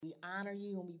honor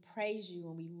you and we praise you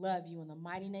and we love you. In the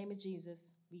mighty name of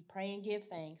Jesus, we pray and give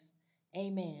thanks.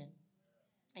 Amen.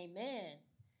 Amen.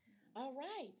 All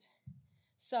right.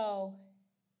 So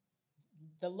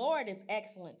the Lord is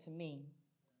excellent to me.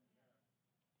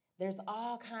 There's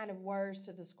all kind of words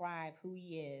to describe who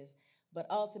he is, but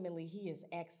ultimately he is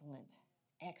excellent.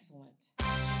 Excellent.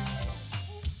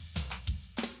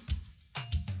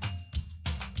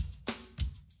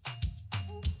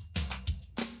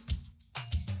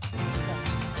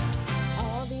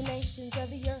 All the nations of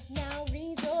the earth now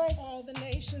rejoice. All the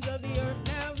nations of the earth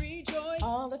now rejoice.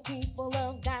 All the people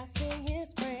of God sing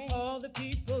his praise. All the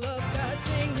people of God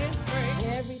sing his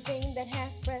praise. Everything that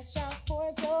has breath shout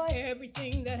for joy.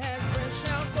 Everything that has breath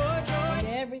shout for joy. And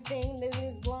everything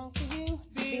that belongs to you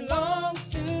Belongs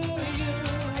to you.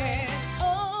 And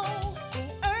all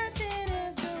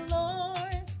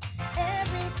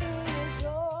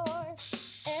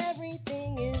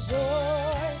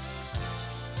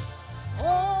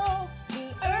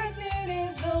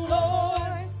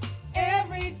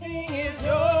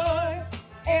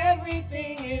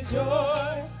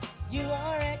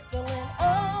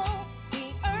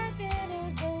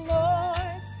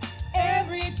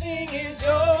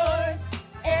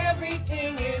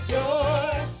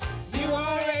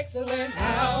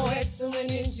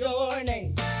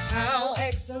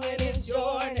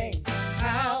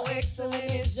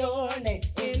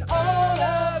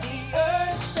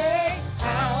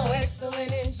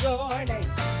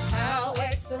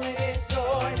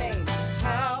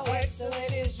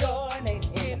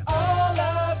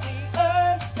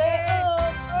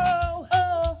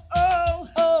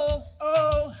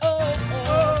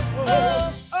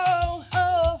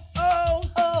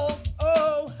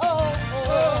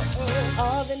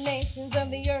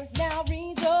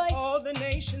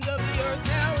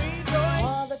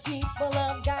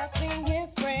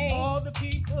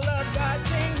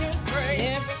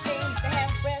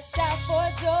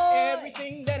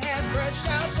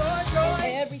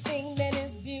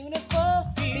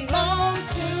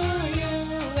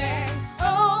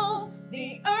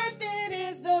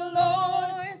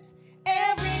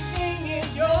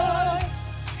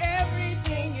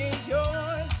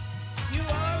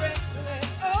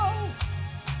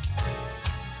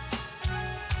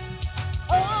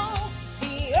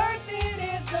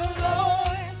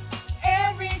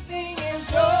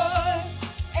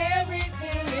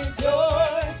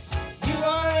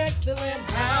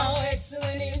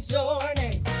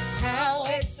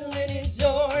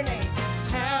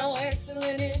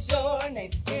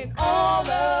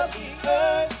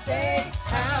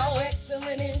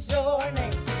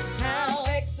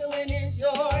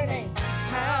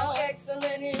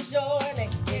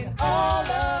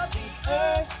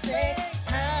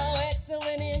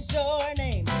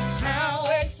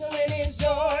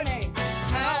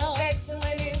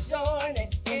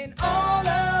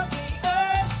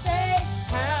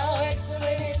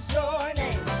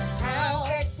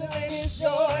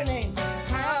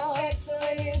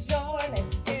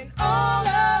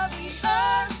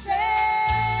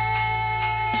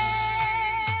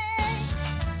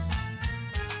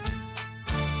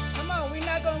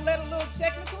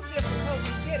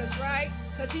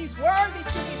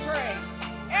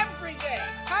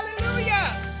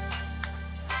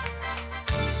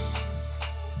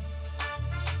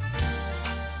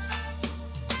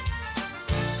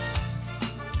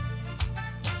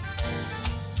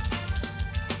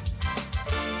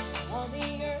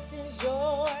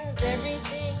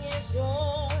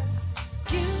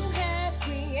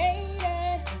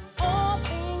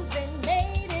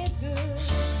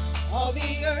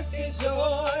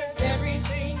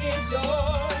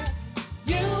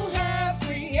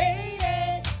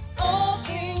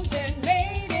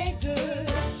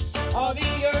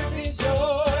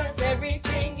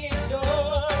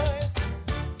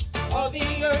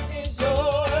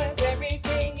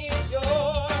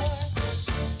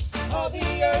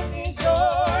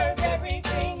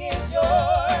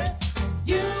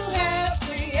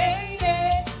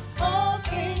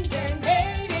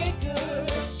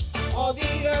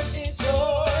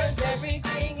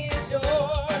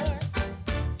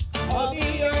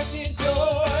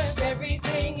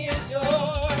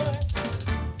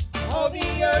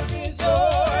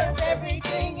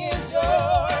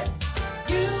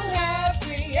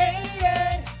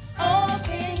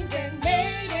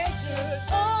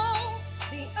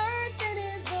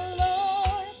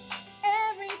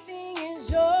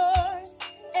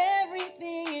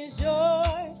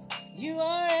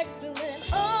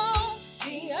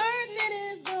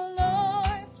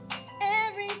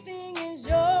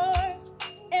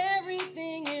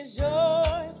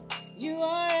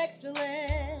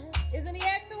excellent? Isn't he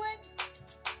excellent?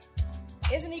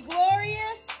 Isn't he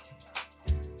glorious?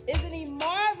 Isn't he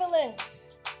marvelous?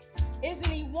 Isn't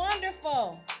he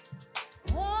wonderful?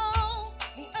 Oh,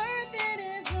 the earth, it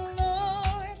is the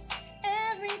Lord's.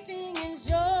 Everything is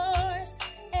yours.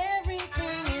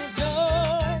 Everything is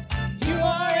yours. You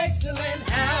are excellent.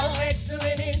 How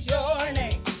excellent is your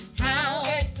name? How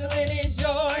excellent is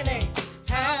your name?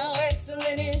 How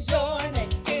excellent is your name?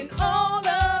 In all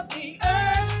of the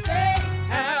earth, say,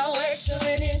 how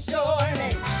excellent is your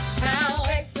name? How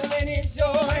excellent is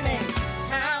your name?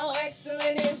 How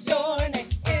excellent is your name?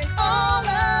 In all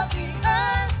of the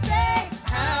earth, say,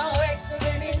 how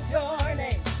excellent is your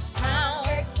name? How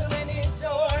excellent is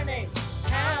your name?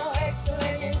 How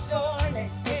excellent is your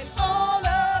name? In all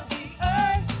of the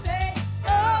earth, say,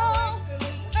 oh,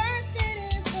 The earth,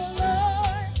 it is the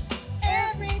Lord's.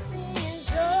 Everything is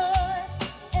yours.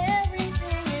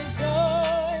 Everything is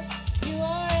yours. You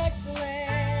are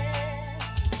excellent.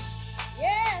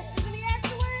 Yes, isn't he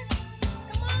excellent?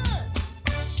 Come on.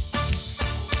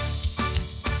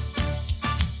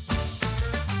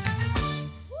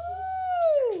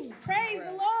 Woo! Praise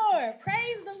the Lord.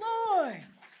 Praise the Lord.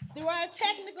 Through our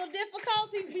technical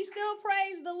difficulties, we still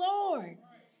praise the Lord.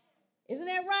 Isn't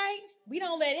that right? We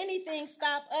don't let anything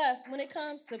stop us when it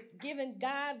comes to giving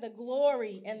God the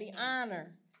glory and the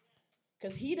honor,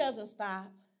 because he doesn't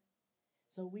stop,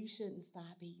 so we shouldn't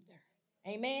stop either.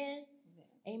 Amen?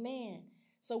 Amen.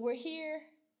 So we're here.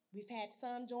 We've had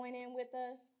some join in with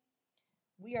us.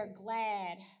 We are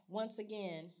glad once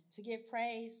again to give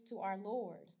praise to our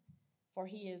Lord, for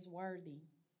he is worthy.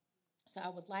 So I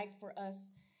would like for us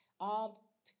all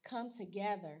to come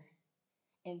together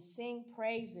and sing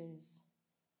praises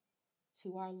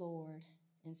to our Lord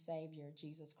and Savior,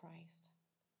 Jesus Christ.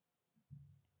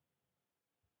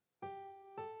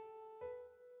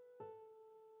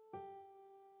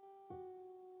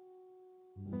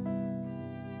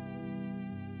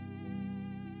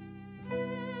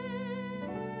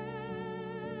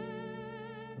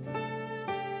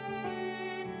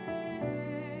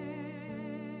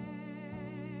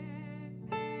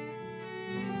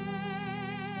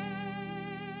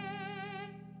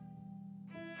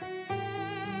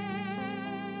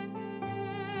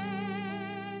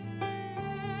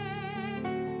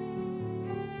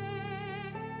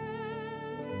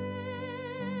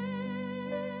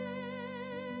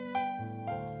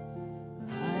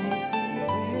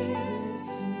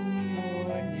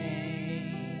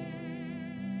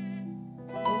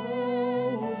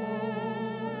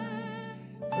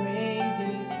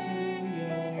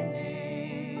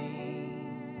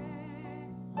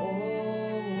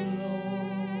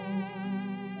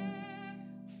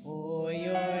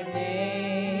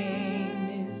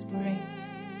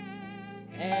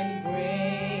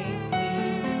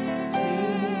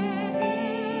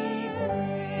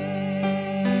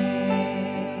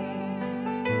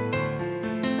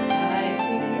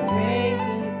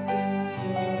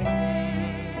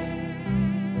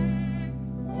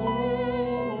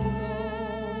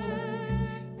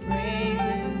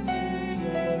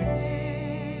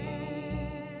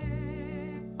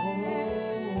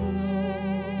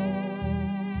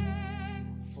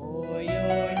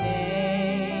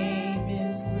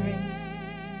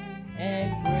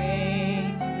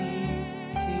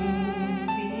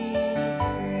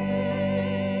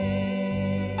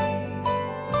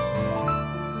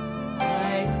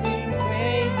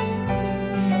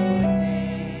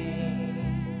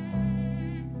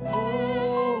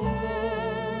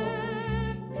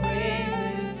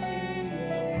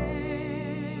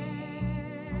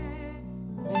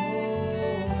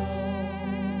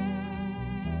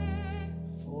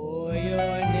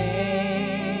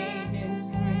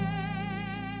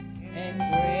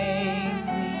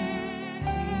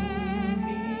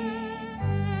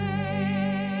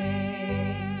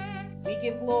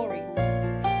 give glory.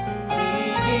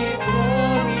 We give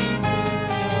glory to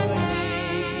your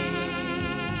name.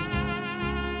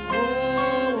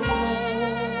 Oh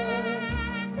Lord,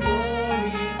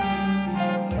 glory to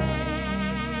your name.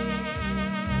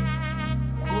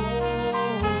 Oh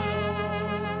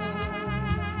Lord,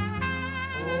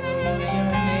 for your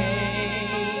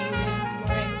name is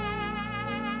great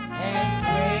and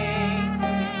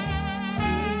greatly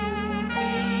to be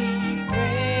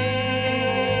praised.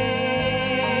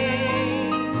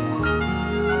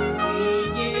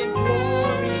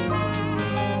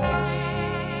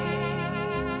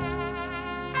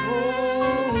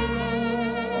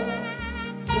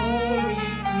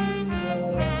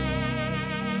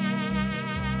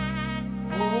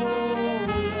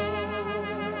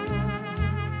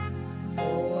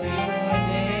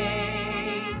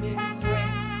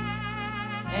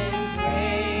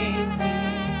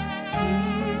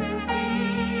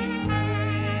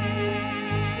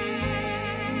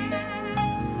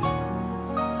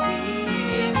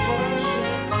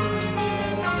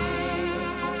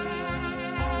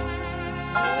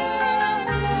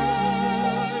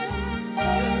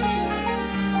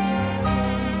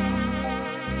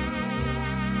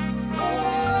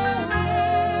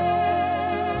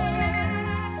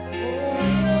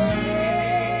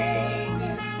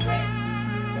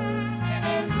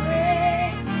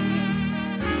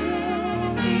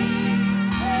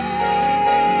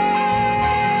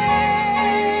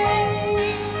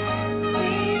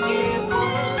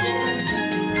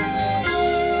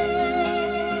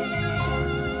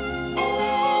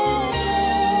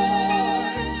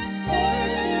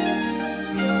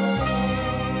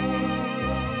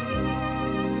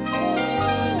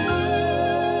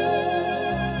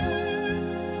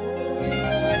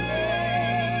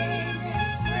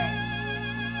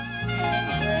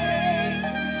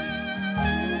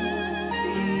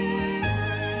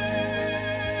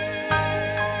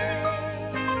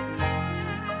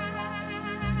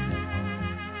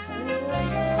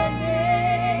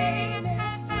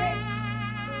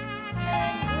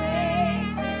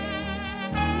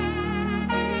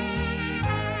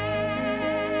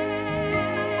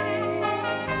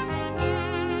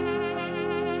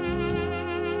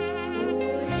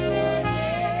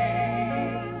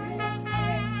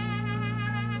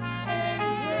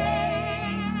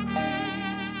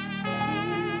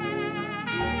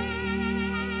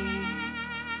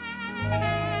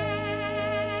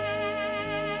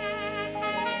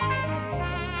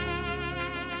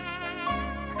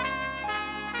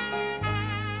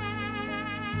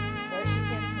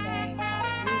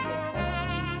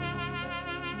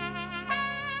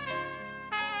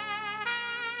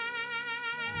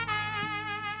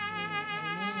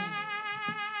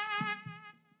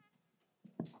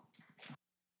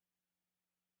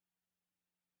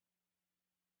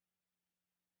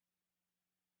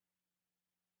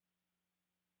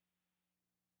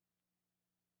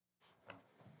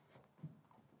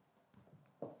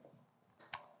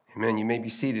 Amen. You may be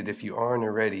seated if you aren't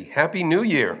already. Happy New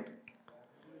Year.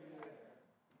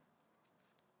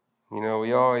 You know,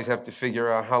 we always have to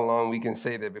figure out how long we can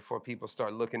say that before people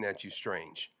start looking at you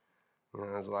strange. You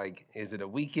know, it's like, is it a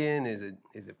weekend? Is it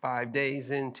 5 days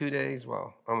in, 2 days?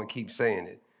 Well, I'm going to keep saying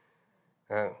it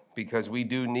because we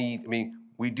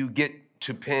do get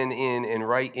to pen in and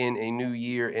write in a new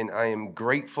year, and I am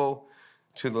grateful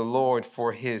to the Lord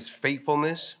for his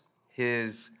faithfulness,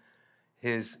 his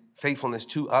faithfulness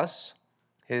to us,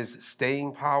 his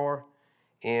staying power,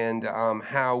 and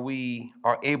how we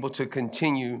are able to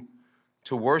continue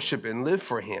to worship and live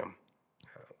for him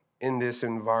in this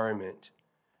environment.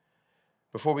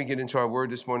 Before we get into our word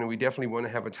this morning, we definitely want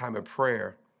to have a time of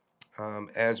prayer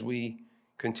as we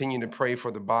continue to pray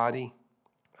for the body,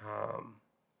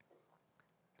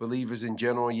 believers in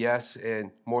general, yes,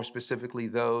 and more specifically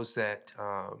those that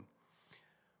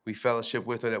we fellowship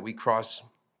with or that we cross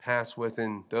paths with,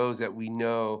 and those that we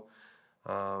know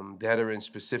that are in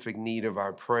specific need of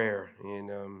our prayer.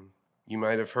 And you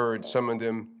might have heard some of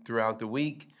them throughout the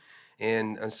week,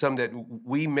 and some that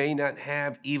we may not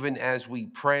have even as we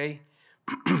pray.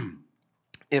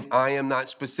 If I am not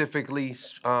specifically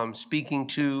speaking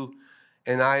to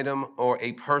an item or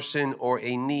a person or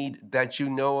a need that you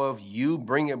know of, you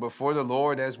bring it before the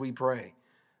Lord as we pray.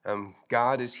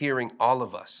 God is hearing all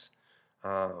of us.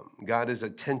 God is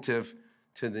attentive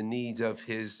to the needs of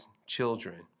his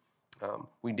children.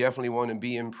 We definitely want to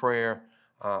be in prayer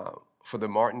for the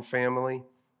Martin family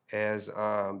as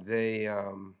they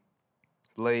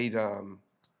laid Elder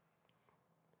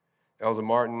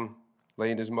Martin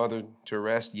laid his mother to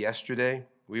rest yesterday.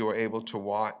 We were able to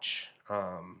watch,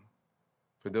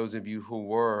 for those of you who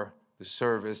were, the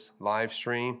service live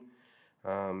stream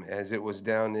as it was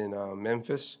down in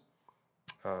Memphis.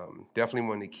 Definitely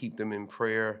want to keep them in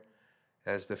prayer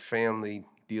as the family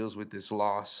deals with this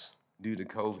loss due to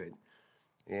COVID.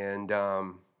 And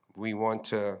we want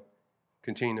to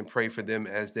continue to pray for them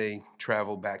as they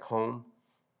travel back home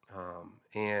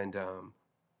and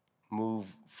move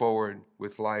forward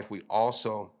with life. We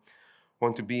also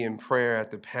want to be in prayer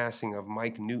at the passing of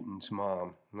Mike Newton's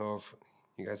mom. I don't know if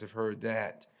you guys have heard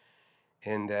that.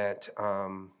 And that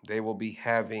they will be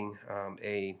having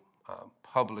a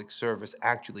public service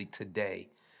actually today.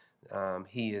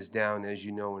 He is down, as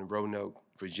you know, in Roanoke,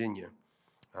 Virginia,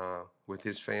 with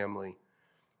his family,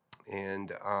 and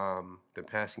the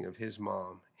passing of his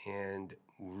mom. And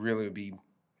really be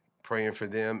praying for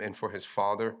them and for his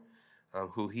father,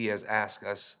 who he has asked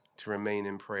us to remain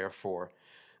in prayer for.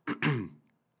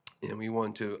 And we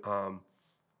want to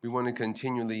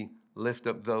continually lift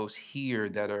up those here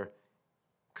that are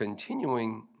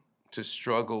continuing to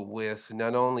struggle with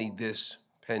not only this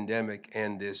pandemic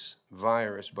and this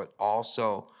virus, but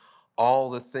also all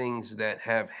the things that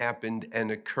have happened and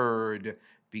occurred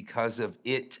because of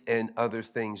it and other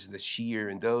things this year,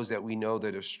 and those that we know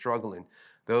that are struggling,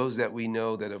 those that we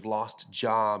know that have lost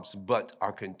jobs but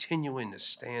are continuing to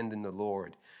stand in the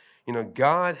Lord. You know,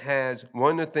 God has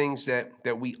one of the things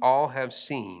that we all have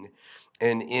seen,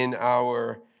 and in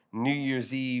our New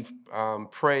Year's Eve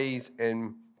praise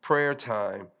and prayer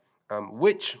time,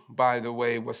 which, by the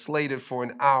way, was slated for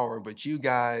an hour, but you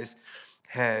guys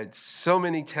had so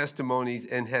many testimonies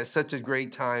and had such a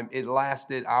great time. It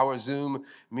lasted, our Zoom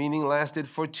meeting lasted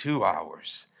for 2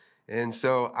 hours. And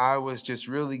so I was just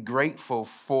really grateful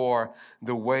for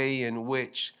the way in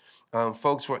which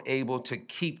folks were able to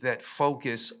keep that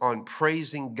focus on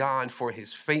praising God for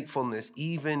his faithfulness,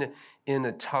 even in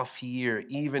a tough year,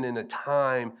 even in a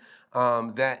time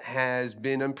that has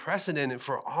been unprecedented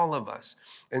for all of us.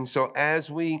 And so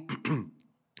as we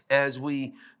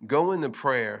go into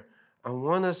prayer, I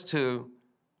want us to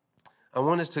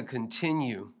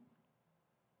continue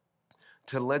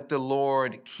to let the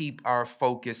Lord keep our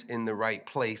focus in the right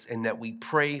place, and that we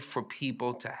pray for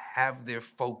people to have their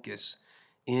focus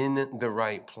in the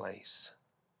right place.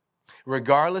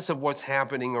 Regardless of what's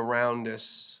happening around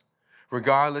us,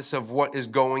 regardless of what is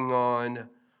going on,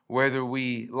 whether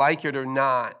we like it or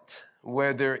not,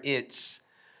 whether it's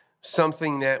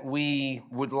something that we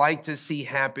would like to see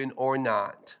happen or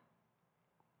not,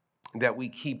 that we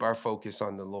keep our focus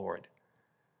on the Lord.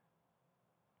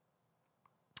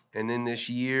 And in this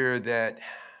year that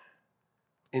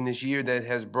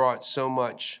has brought so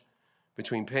much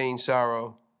between pain,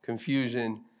 sorrow,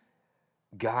 confusion,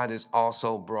 God has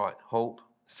also brought hope,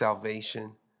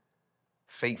 salvation,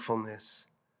 faithfulness,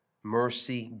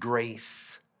 mercy,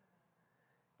 grace.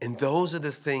 And those are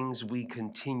the things we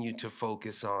continue to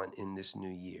focus on in this new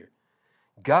year.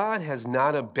 God has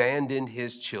not abandoned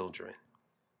his children.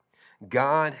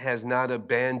 God has not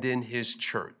abandoned his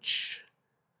church.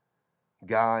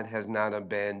 God has not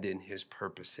abandoned his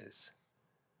purposes.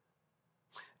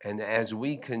 And as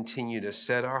we continue to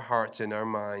set our hearts and our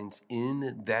minds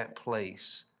in that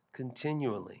place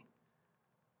continually,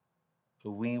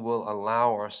 we will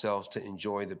allow ourselves to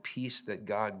enjoy the peace that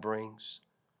God brings,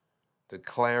 the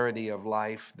clarity of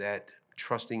life that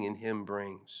trusting in him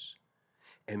brings,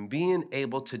 and being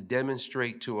able to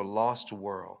demonstrate to a lost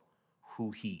world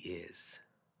who he is.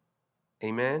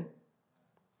 Amen?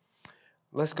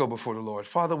 Let's go before the Lord.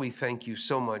 Father, we thank you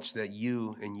so much that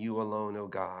you and you alone, O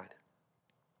God,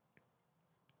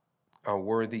 are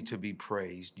worthy to be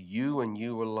praised. You and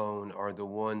you alone are the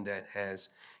one that has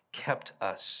kept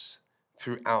us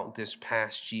throughout this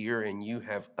past year, and you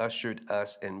have ushered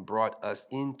us and brought us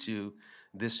into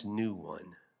this new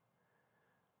one.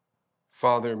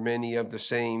 Father, many of the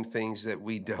same things that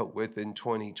we dealt with in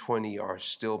 2020 are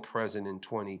still present in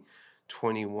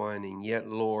 2021, and yet,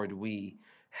 Lord, we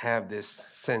have this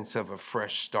sense of a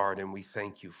fresh start, and we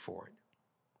thank you for it.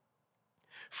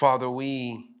 Father,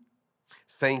 we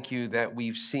thank you that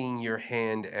we've seen your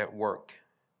hand at work.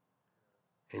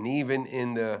 And even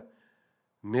in the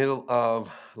middle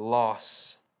of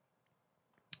loss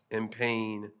and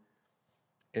pain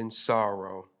and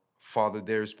sorrow, Father,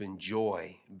 there's been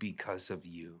joy because of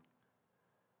you.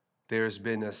 There's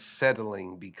been a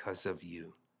settling because of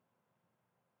you.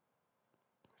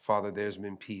 Father, there's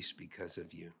been peace because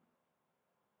of you.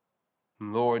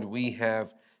 Lord, we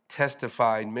have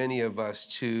testified, many of us,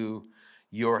 to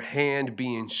your hand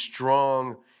being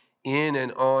strong in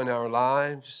and on our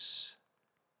lives.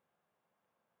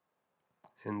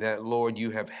 And that, Lord, you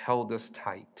have held us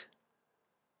tight.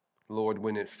 Lord,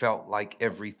 when it felt like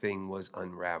everything was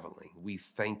unraveling. We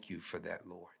thank you for that,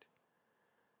 Lord.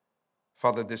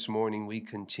 Father, this morning we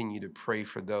continue to pray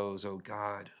for those, oh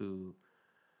God, who,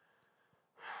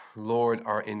 Lord,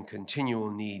 are in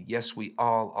continual need. Yes, we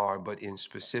all are, but in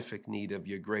specific need of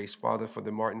your grace. Father, for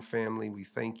the Martin family, we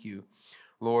thank you,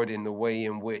 Lord, in the way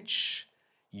in which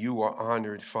you are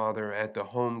honored, Father, at the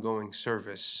homegoing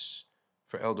service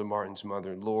for Elder Martin's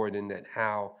mother, Lord, and that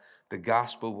how the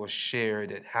gospel was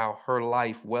shared, at how her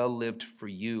life well lived for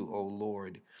you, O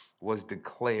Lord, was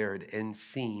declared and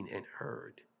seen and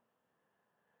heard.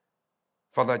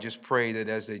 Father, I just pray that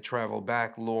as they travel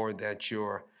back, Lord, that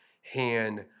your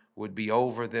hand would be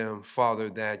over them, Father,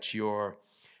 that your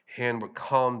hand would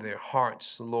calm their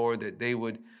hearts, Lord, that they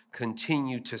would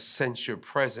continue to sense your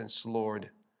presence, Lord.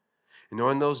 And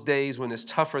on those days when it's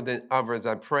tougher than others,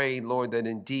 I pray, Lord, that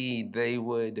indeed they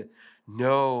would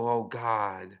know, oh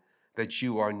God, that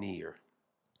you are near,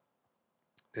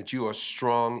 that you are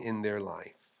strong in their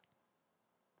life.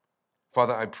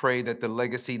 Father, I pray that the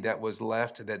legacy that was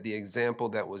left, that the example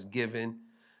that was given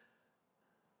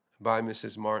by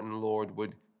Mrs. Martin, Lord,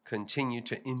 would continue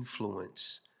to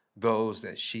influence those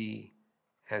that she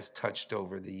has touched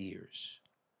over the years.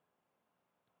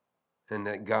 And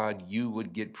that, God, you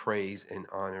would get praise and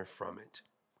honor from it.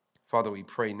 Father, we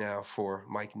pray now for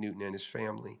Mike Newton and his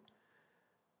family.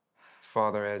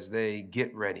 Father, as they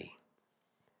get ready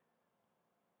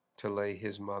to lay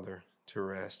his mother to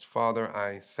rest. Father,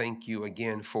 I thank you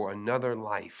again for another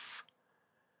life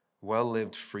well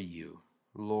lived for you,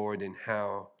 Lord, and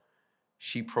how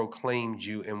she proclaimed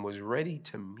you and was ready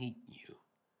to meet you.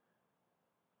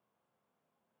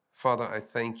 Father, I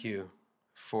thank you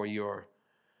for your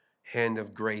hand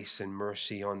of grace and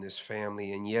mercy on this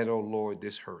family, and yet, oh Lord,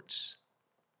 this hurts.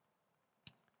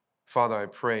 Father, I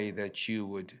pray that you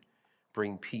would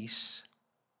bring peace,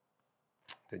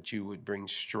 that you would bring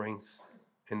strength,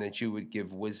 and that you would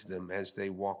give wisdom as they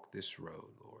walk this road,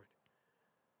 Lord.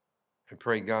 I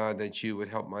pray, God, that you would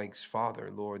help Mike's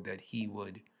father, Lord, that he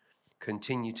would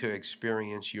continue to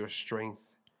experience your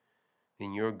strength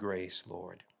and your grace,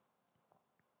 Lord.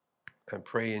 I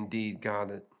pray indeed,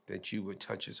 God, that you would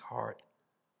touch his heart,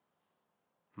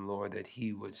 and Lord, that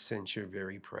he would sense your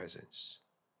very presence.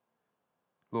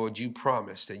 Lord, you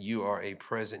promised that you are a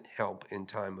present help in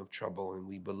time of trouble, and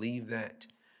we believe that.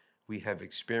 We have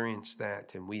experienced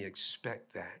that, and we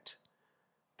expect that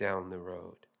down the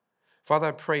road. Father,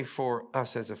 I pray for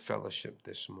us as a fellowship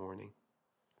this morning.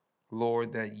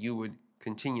 Lord, that you would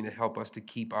continue to help us to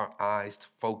keep our eyes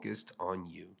focused on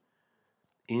you,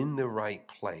 in the right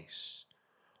place,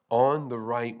 on the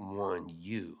right one,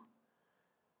 you.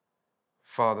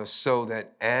 Father, so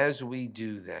that as we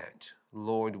do that,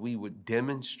 Lord, we would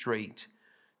demonstrate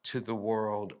to the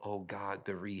world, oh God,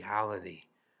 the reality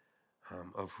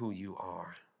of who you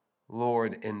are,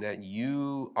 Lord, and that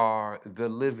you are the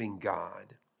living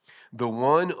God, the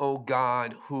one, oh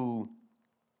God, who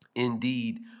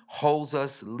indeed holds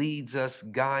us, leads us,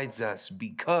 guides us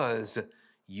because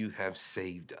you have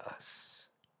saved us.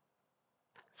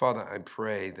 Father, I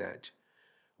pray that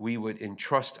we would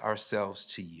entrust ourselves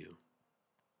to you,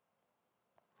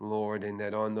 Lord, and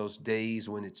that on those days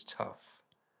when it's tough,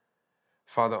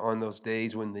 Father, on those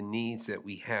days when the needs that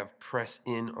we have press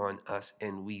in on us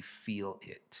and we feel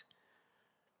it,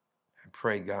 I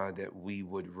pray, God, that we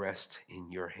would rest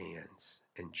in your hands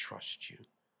and trust you.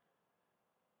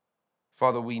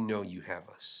 Father, we know you have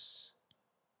us.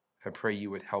 I pray you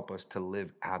would help us to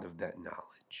live out of that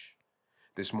knowledge.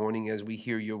 This morning, as we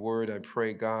hear your word, I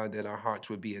pray, God, that our hearts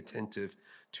would be attentive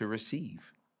to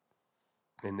receive.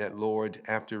 And that, Lord,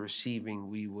 after receiving,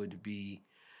 we would be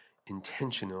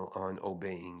intentional on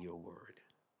obeying your word.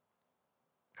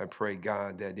 I pray,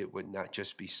 God, that it would not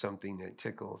just be something that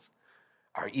tickles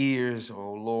our ears,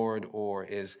 oh Lord, or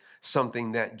is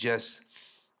something that just,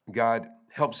 God,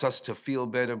 helps us to feel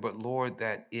better, but Lord,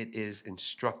 that it is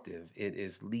instructive, it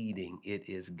is leading, it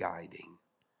is guiding.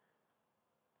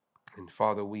 And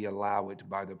Father, we allow it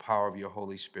by the power of your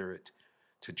Holy Spirit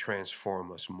to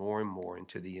transform us more and more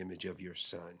into the image of your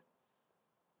Son.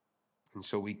 And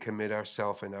so we commit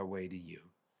ourselves and our way to you.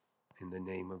 In the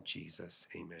name of Jesus,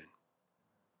 amen.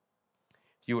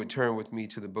 If you would turn with me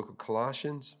to the book of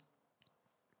Colossians.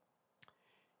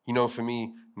 You know, for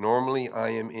me, normally I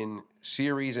am in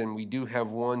series, and we do have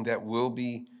one that will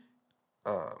be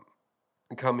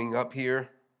coming up here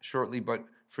shortly. But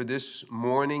for this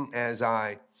morning, as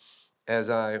I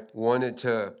wanted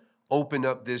to open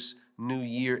up this new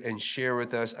year and share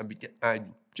with us, I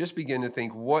just began to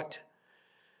think, what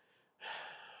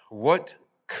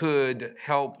could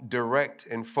help direct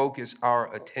and focus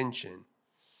our attention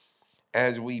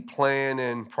as we plan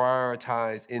and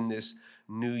prioritize in this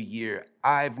new year.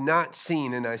 I've not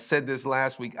seen, and I said this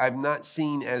last week, I've not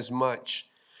seen as much,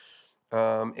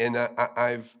 and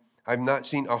I've not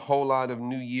seen a whole lot of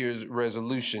New Year's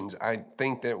resolutions. I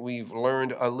think that we've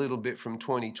learned a little bit from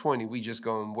 2020. We just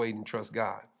go and wait and trust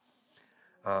God.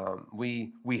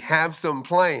 We have some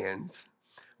plans,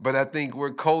 but I think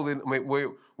we're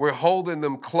holding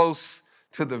them close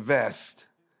to the vest,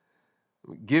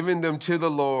 giving them to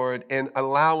the Lord and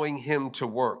allowing him to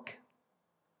work.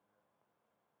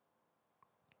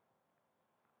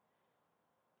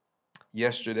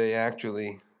 Yesterday,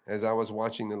 actually, as I was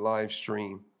watching the live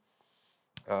stream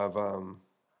of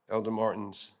Elder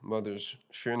Martin's mother's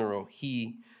funeral,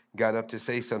 he got up to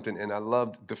say something, and I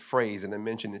loved the phrase, and I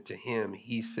mentioned it to him.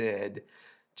 He said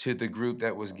to the group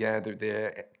that was gathered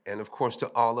there, and of course to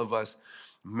all of us,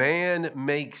 man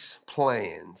makes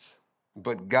plans,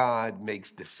 but God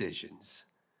makes decisions.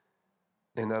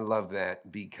 And I love that,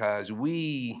 because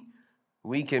we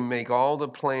can make all the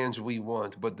plans we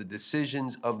want, but the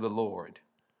decisions of the Lord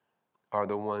are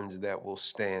the ones that will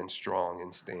stand strong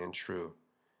and stand true.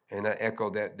 And I echo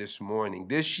that this morning.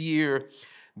 This year,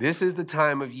 this is the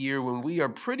time of year when we are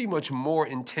pretty much more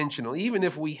intentional. Even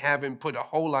if we haven't put a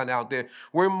whole lot out there,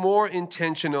 we're more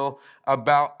intentional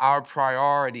about our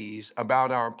priorities,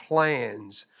 about our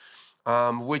plans,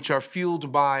 which are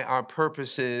fueled by our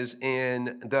purposes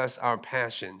and thus our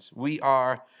passions. We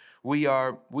are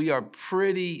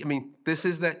pretty, this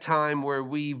is that time where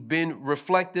we've been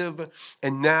reflective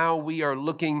and now we are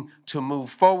looking to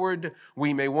move forward.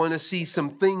 We may want to see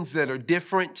some things that are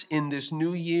different in this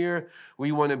new year.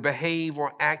 We want to behave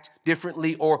or act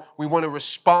differently, or we want to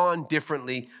respond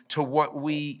differently to what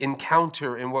we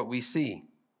encounter and what we see.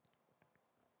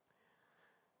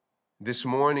 This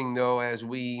morning, though, as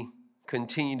we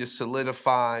continue to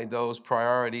solidify those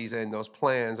priorities and those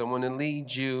plans, I want to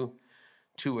lead you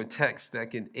to a text that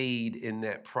can aid in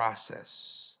that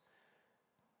process.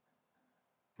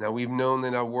 Now, we've known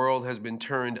that our world has been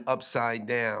turned upside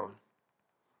down,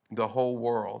 the whole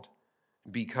world,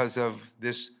 because of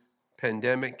this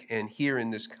pandemic, and here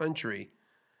in this country,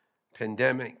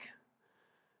 pandemic,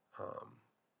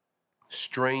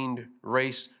 strained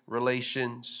race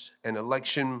relations, an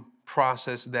election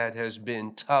process that has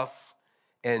been tough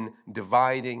and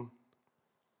dividing.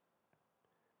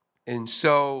 And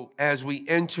so as we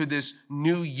enter this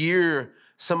new year,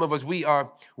 some of us, we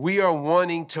are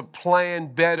wanting to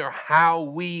plan better how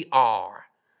we are,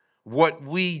 what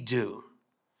we do.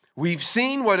 We've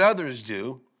seen what others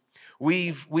do.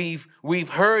 We've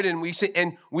heard and we've seen,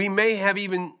 and we may have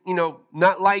even,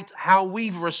 not liked how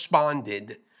we've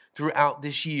responded throughout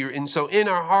this year. And so in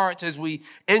our hearts, as we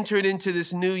entered into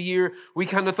this new year, we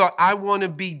kind of thought, I want to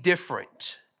be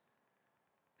different.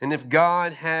 And if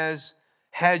God has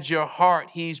had your heart,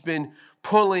 he's been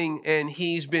pulling and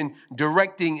he's been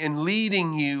directing and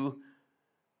leading you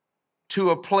to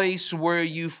a place where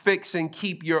you fix and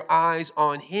keep your eyes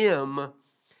on him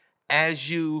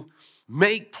as you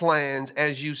make plans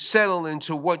as you settle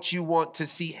into what you want to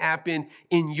see happen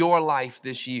in your life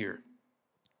this year.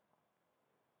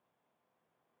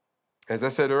 As I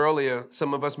said earlier,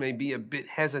 some of us may be a bit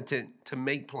hesitant to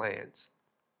make plans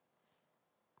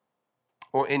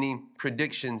or any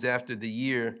predictions after the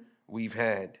year we've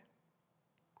had.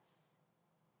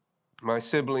 My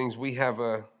siblings, we have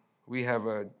a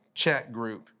chat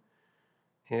group,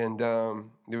 and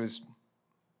there was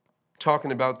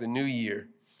talking about the new year,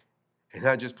 and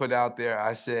I just put out there,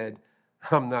 I said,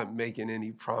 I'm not making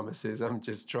any promises. I'm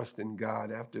just trusting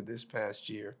God after this past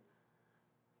year.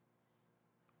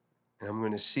 And I'm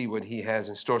going to see what he has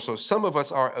in store. So some of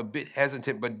us are a bit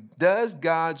hesitant, but does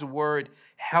God's word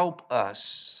help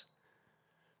us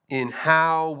in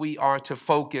how we are to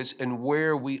focus and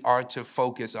where we are to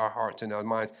focus our hearts and our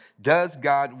minds? Does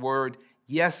God's word?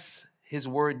 Yes, his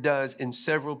word does in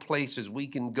several places. We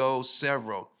can go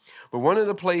several. But one of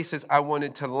the places I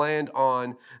wanted to land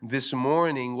on this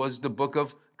morning was the book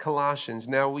of Colossians.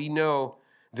 Now we know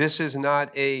this is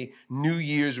not a New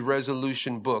Year's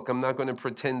resolution book. I'm not going to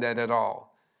pretend that at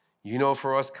all. You know,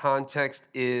 for us, context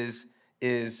is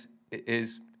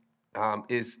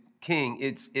king.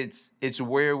 It's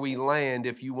where we land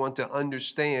if you want to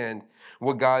understand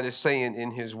what God is saying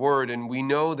in his word. And we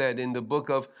know that in the book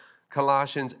of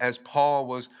Colossians, as Paul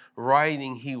was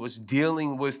writing, he was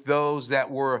dealing with those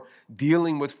that were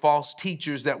dealing with false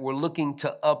teachers that were looking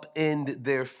to upend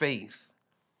their faith,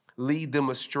 lead them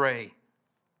astray,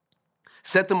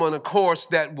 set them on a course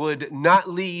that would not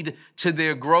lead to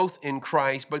their growth in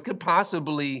Christ, but could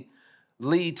possibly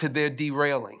lead to their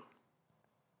derailing.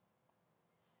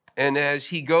 And as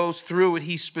he goes through it,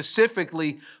 he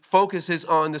specifically focuses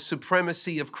on the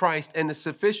supremacy of Christ and the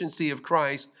sufficiency of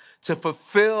Christ to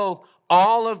fulfill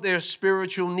all of their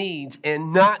spiritual needs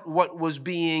and not what was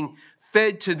being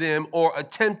fed to them or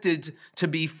attempted to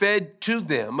be fed to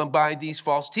them by these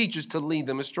false teachers to lead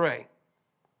them astray.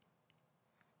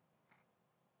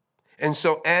 And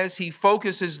so as he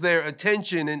focuses their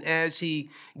attention and as he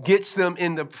gets them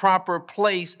in the proper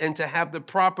place and to have the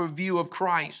proper view of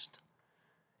Christ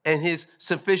and his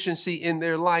sufficiency in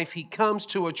their life, he comes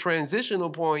to a transitional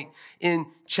point in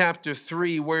chapter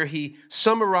 3 where he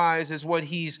summarizes what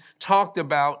he's talked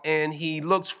about and he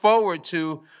looks forward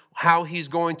to how he's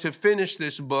going to finish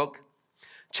this book.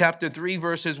 Chapter 3,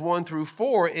 verses 1 through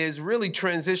 4 is really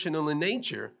transitional in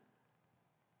nature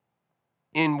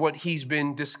in what he's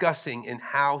been discussing and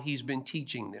how he's been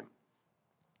teaching them.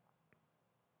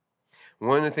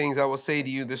 One of the things I will say to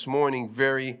you this morning,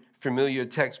 very familiar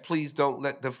text, please don't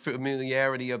let the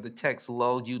familiarity of the text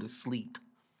lull you to sleep.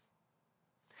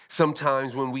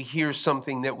 Sometimes when we hear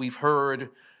something that we've heard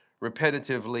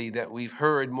repetitively, that we've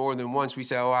heard more than once, we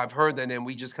say, oh, I've heard that, and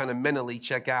we just kind of mentally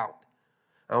check out.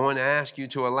 I want to ask you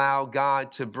to allow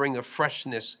God to bring a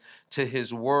freshness to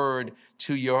his word,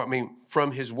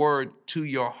 from his word to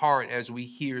your heart as we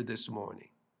hear this morning.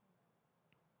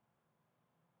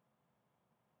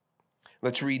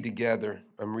 Let's read together.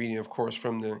 I'm reading, of course,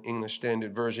 from the English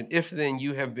Standard Version. If then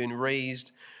you have been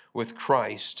raised with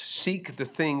Christ, seek the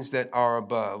things that are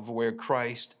above, where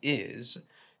Christ is,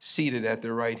 seated at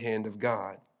the right hand of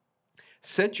God.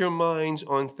 Set your minds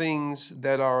on things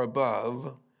that are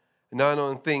above, not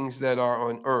on things that are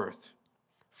on earth.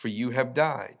 For you have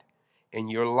died,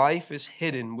 and your life is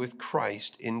hidden with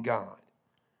Christ in God.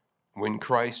 When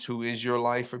Christ, who is your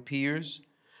life, appears,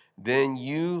 then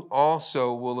you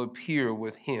also will appear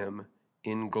with him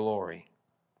in glory.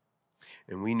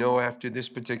 And we know after this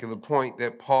particular point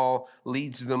that Paul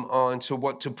leads them on to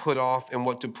what to put off and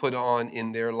what to put on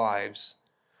in their lives,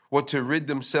 what to rid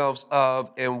themselves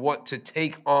of and what to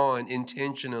take on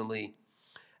intentionally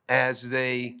as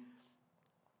they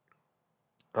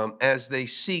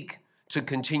seek to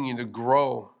continue to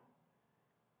grow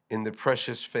in the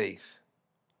precious faith.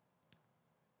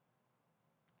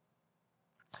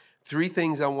 Three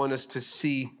things I want us to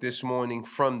see this morning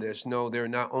from this. No, there are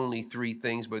not only three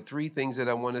things, but three things that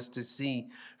I want us to see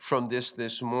from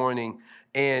this morning.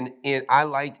 And I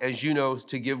like, as you know,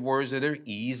 to give words that are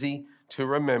easy to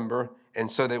remember and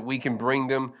so that we can bring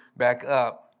them back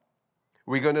up.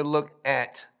 We're going to look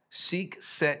at seek,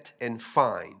 set, and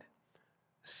find.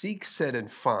 Seek, set, and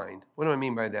find. What do I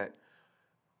mean by that?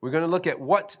 We're going to look at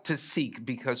what to seek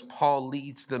because Paul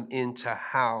leads them into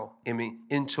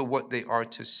into what they are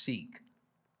to seek.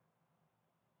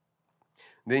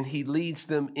 Then he leads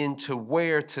them into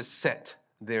where to set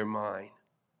their mind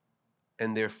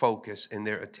and their focus and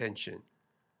their attention.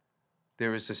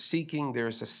 There is a seeking, there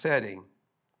is a setting.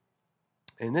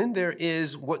 And then there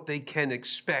is what they can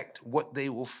expect, what they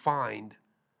will find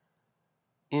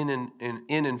in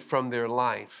and from their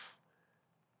life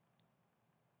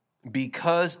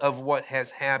because of what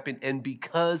has happened and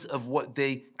because of what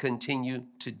they continue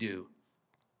to do.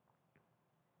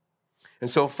 And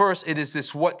so first, it is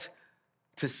this what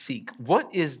to seek.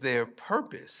 What is their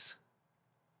purpose?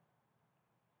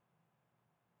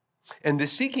 And the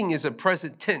seeking is a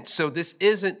present tense, so this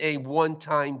isn't a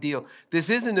one-time deal. This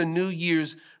isn't a New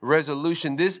Year's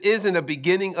resolution. This isn't a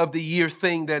beginning of the year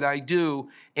thing that I do,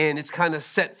 and it's kind of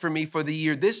set for me for the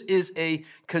year. This is a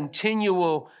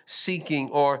continual seeking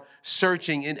or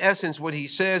searching. In essence, what he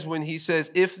says when he says,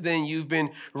 if then you've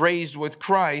been raised with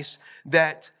Christ,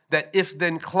 that if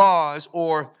then clause,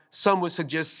 or some would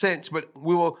suggest sense, but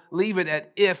we will leave it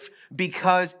at if,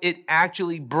 because it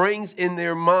actually brings in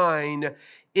their mind,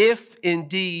 if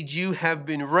indeed you have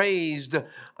been raised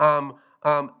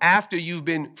after you've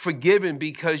been forgiven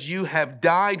because you have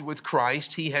died with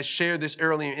Christ. He has shared this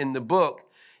earlier in the book.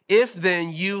 If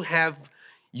then you have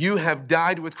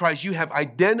died with Christ, you have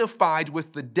identified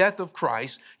with the death of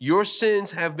Christ, your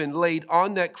sins have been laid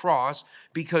on that cross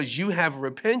because you have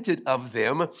repented of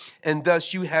them, and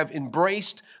thus you have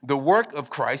embraced the work of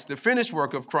Christ, the finished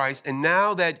work of Christ, and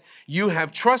now that you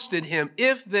have trusted him,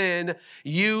 if then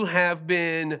you have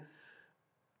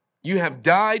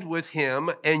died with him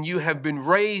and you have been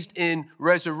raised in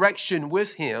resurrection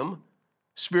with him,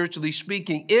 spiritually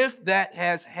speaking, if that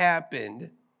has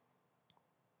happened,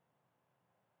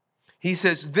 he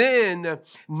says, then,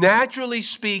 naturally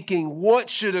speaking, what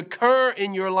should occur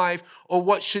in your life or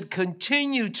what should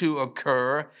continue to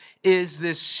occur is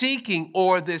this seeking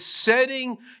or this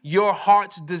setting your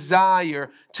heart's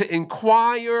desire to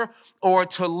inquire or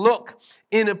to look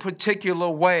in a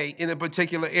particular way, in a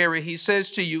particular area. He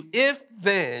says to you, if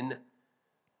then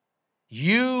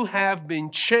you have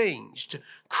been changed,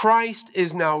 Christ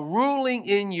is now ruling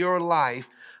in your life,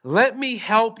 let me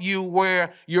help you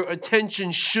where your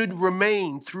attention should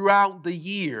remain throughout the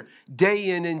year, day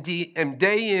in and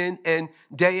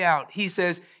day out. He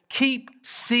says, keep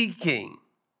seeking.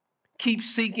 Keep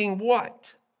seeking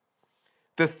what?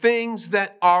 The things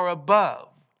that are above.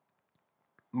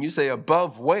 And you say,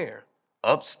 above where?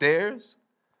 Upstairs?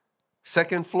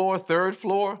 Second floor, third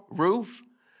floor, roof?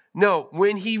 No,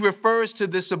 when he refers to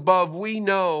this above, we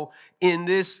know in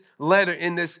this letter,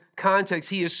 in this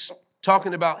context, he is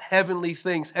talking about heavenly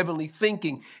things, heavenly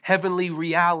thinking, heavenly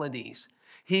realities.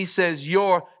 He says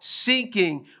you're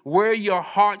seeking where your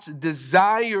heart's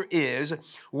desire is,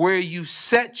 where you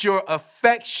set your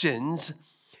affections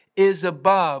is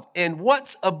above. And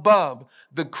what's above?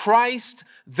 The Christ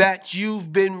that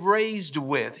you've been raised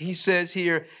with. He says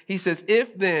here,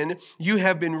 if then you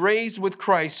have been raised with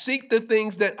Christ, seek the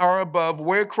things that are above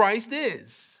where Christ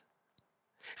is.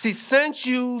 See, since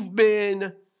you've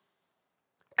been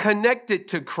connected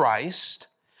to Christ,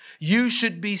 you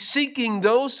should be seeking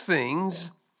those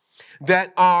things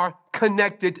that are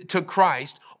connected to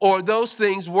Christ, or those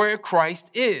things where Christ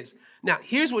is. Now,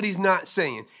 here's what he's not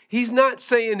saying. He's not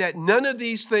saying that none of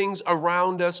these things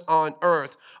around us on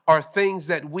earth are things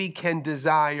that we can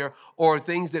desire or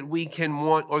things that we can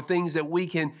want or things that we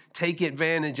can take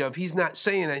advantage of. He's not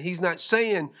saying that. He's not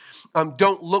saying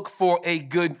don't look for a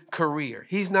good career.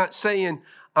 He's not saying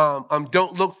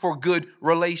don't look for good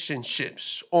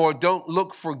relationships or don't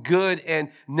look for good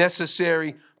and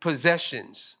necessary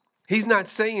possessions. He's not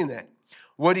saying that.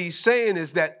 What he's saying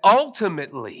is that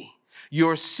ultimately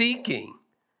your seeking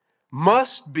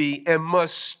must be and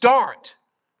must start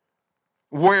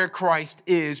where Christ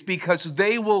is, because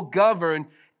they will govern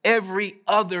every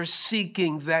other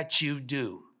seeking that you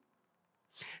do.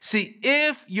 See,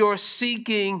 if your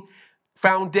seeking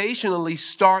foundationally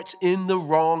starts in the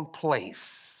wrong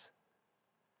place,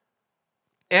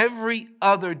 every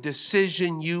other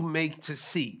decision you make to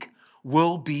seek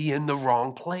will be in the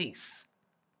wrong place.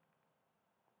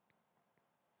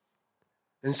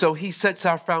 And so he sets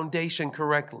our foundation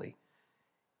correctly.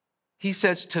 He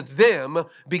says to them,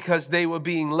 because they were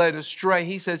being led astray,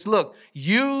 he says, look,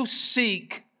 you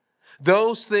seek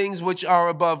those things which are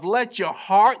above. Let your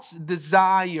heart's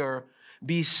desire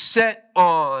be set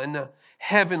on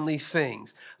heavenly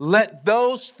things. Let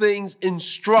those things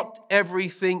instruct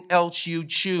everything else you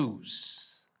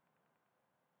choose.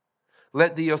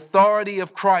 Let the authority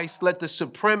of Christ, let the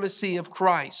supremacy of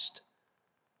Christ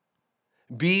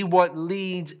be what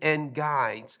leads and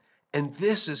guides. And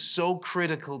this is so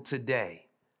critical today.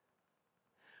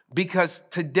 Because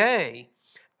today,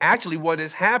 actually what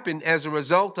has happened as a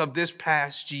result of this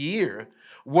past year,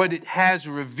 what it has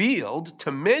revealed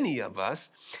to many of us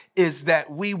is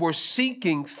that we were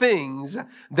seeking things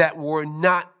that were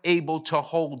not able to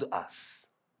hold us.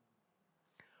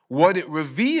 What it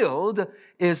revealed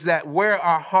is that where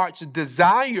our heart's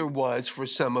desire was for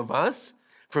some of us,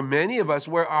 for many of us,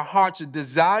 where our heart's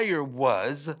desire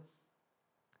was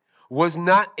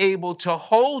not able to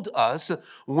hold us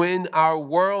when our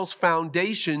world's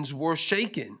foundations were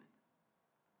shaken.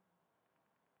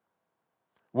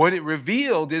 What it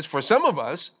revealed is, for some of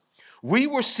us, we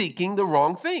were seeking the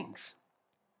wrong things.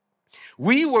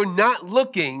 We were not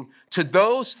looking to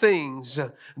those things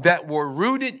that were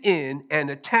rooted in and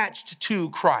attached to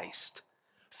Christ,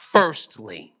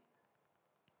 firstly.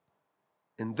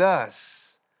 And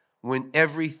thus, when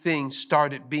everything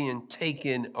started being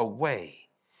taken away,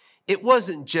 it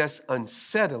wasn't just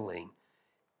unsettling.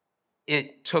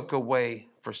 It took away,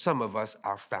 for some of us,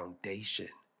 our foundation,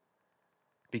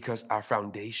 because our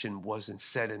foundation wasn't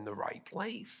set in the right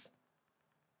place.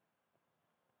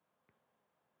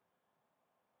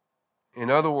 In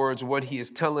other words, what he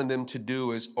is telling them to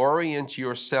do is orient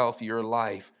yourself, your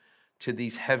life, to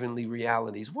these heavenly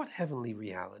realities. What heavenly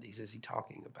realities is he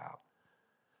talking about?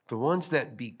 The ones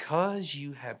that because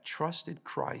you have trusted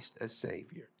Christ as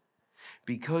Savior,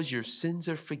 because your sins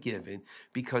are forgiven,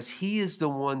 because he is the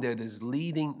one that is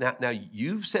leading. Now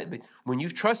you've said, when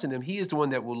you've trusted him, he is the one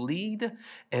that will lead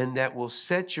and that will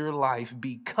set your life.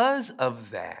 Because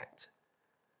of that,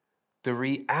 the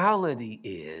reality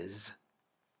is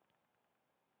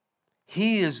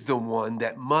he is the one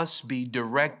that must be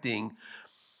directing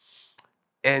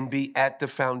and be at the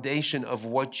foundation of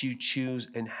what you choose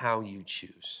and how you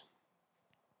choose.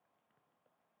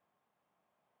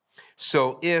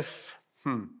 So if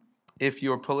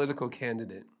your political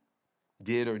candidate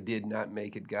did or did not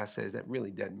make it, God says that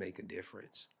really doesn't make a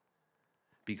difference,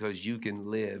 because you can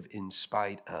live in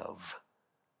spite of.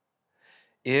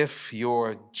 If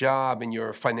your job and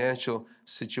your financial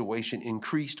situation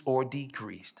increased or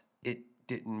decreased, it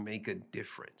didn't make a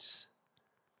difference,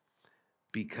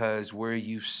 because where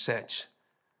you've set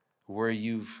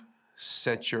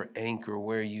your anchor,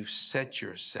 where you've set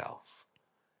yourself,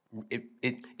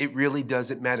 it really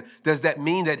doesn't matter. Does that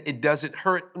mean that it doesn't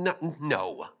hurt?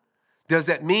 No. Does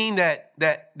that mean that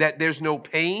there's no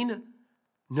pain?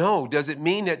 No. Does it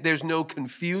mean that there's no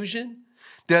confusion?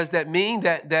 Does that mean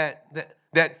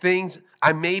that things,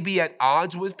 I may be at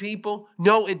odds with people?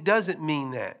 No, it doesn't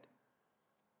mean that.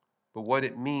 But what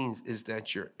it means is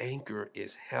that your anchor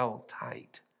is held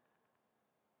tight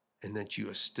and that you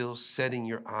are still setting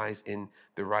your eyes in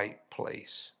the right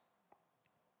place.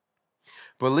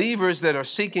 Believers that are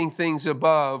seeking things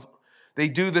above, they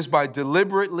do this by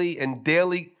deliberately and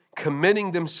daily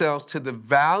committing themselves to the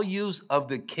values of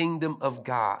the kingdom of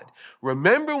God.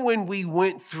 Remember when we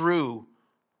went through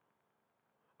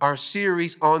our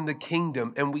series on the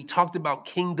kingdom and we talked about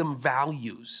kingdom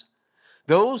values,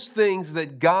 those things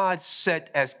that God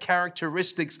set as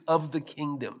characteristics of the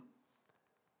kingdom.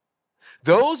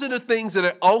 Those are the things that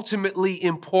are ultimately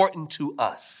important to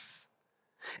us.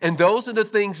 And those are the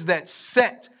things that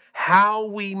set how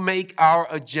we make our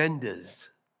agendas.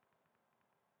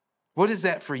 What is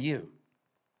that for you?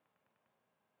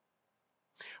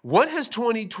 What has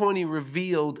 2020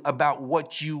 revealed about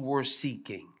what you were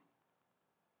seeking?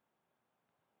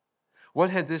 What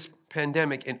had this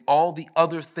pandemic and all the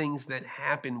other things that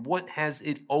happened, what has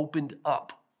it opened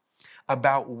up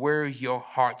about where your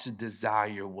heart's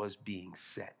desire was being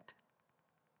set?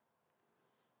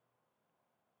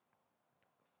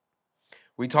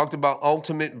 We talked about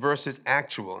ultimate versus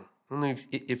actual. I don't know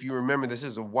if you remember, this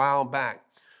is a while back.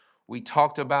 We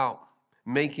talked about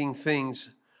making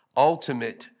things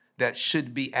ultimate that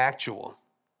should be actual.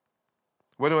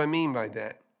 What do I mean by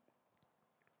that?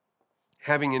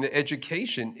 Having an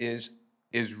education is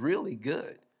really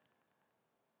good.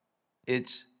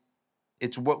 It's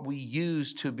what we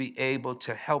use to be able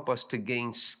to help us to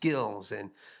gain skills and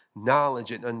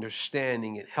knowledge and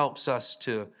understanding. It helps us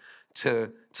to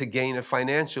gain a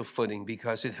financial footing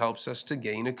because it helps us to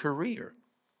gain a career.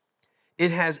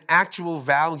 It has actual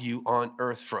value on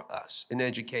earth for us in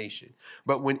education.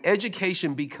 But when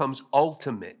education becomes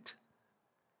ultimate,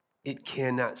 it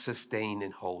cannot sustain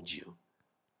and hold you.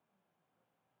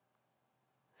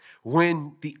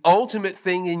 When the ultimate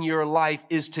thing in your life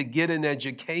is to get an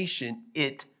education,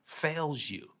 it fails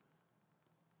you.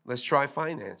 Let's try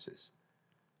finances.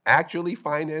 Actually,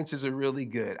 finances are really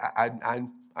good.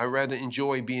 I rather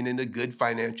enjoy being in a good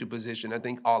financial position. I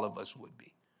think all of us would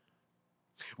be.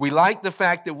 We like the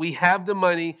fact that we have the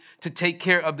money to take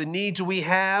care of the needs we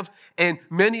have and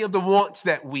many of the wants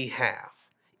that we have.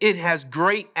 It has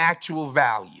great actual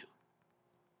value.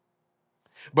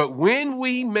 But when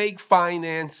we make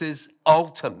finances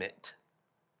ultimate,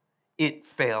 it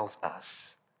fails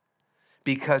us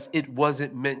because it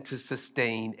wasn't meant to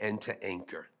sustain and to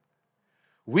anchor.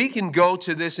 We can go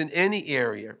to this in any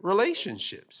area,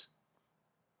 relationships.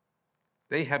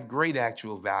 They have great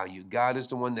actual value. God is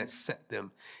the one that set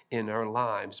them in our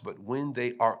lives. But when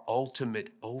they are ultimate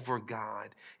over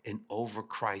God and over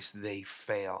Christ, they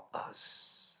fail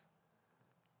us.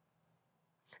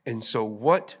 And so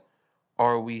what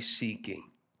are we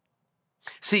seeking?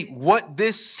 See, what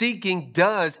this seeking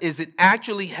does is it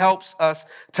actually helps us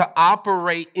to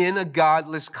operate in a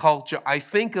godless culture. I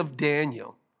think of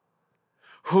Daniel,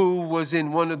 who was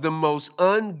in one of the most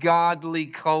ungodly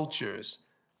cultures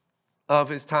of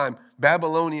his time,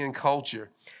 Babylonian culture,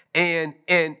 and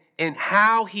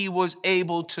how he was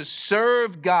able to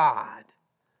serve God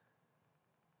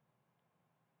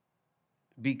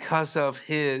because of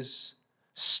his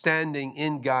standing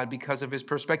in God, because of his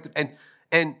perspective.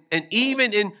 And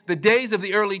even in the days of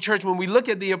the early church, when we look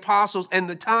at the apostles and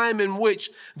the time in which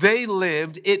they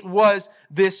lived, it was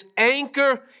this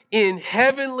anchor in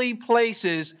heavenly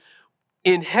places,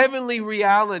 in heavenly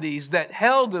realities that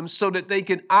held them so that they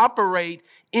can operate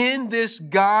in this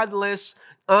godless,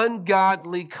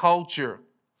 ungodly culture.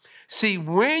 See,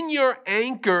 when your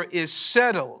anchor is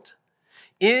settled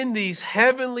in these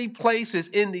heavenly places,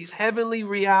 in these heavenly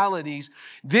realities,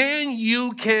 then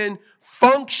you can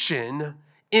function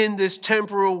in this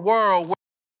temporal world, whether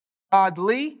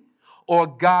godly or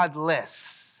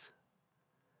godless.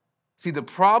 See, the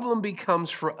problem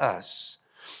becomes for us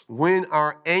when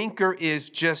our anchor is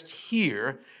just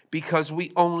here, because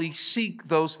we only seek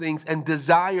those things and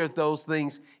desire those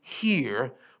things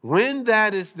here. When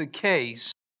that is the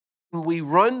case, we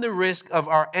run the risk of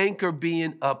our anchor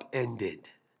being upended.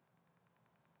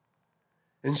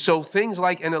 And so things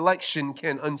like an election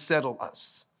can unsettle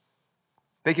us.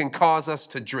 They can cause us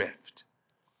to drift.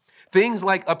 Things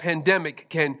like a pandemic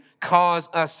can cause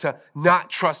us to not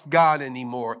trust God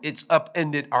anymore. It's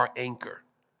upended our anchor.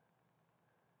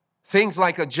 Things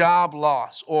like a job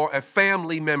loss or a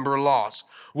family member loss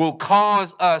will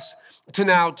cause us to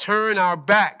now turn our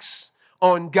backs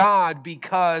on God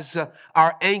because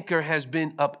our anchor has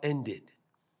been upended.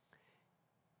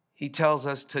 He tells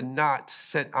us to not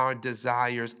set our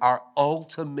desires, our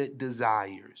ultimate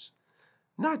desires,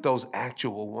 not those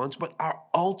actual ones, but our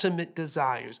ultimate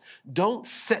desires. Don't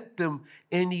set them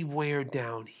anywhere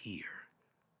down here.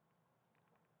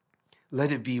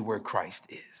 Let it be where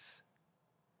Christ is.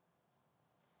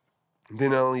 And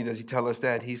then not only does he tell us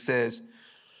that, he says,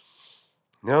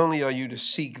 not only are you to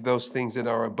seek those things that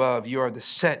are above, you are to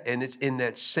set, and it's in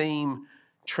that same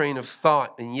train of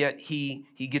thought, and yet he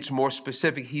gets more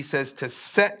specific. He says to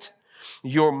set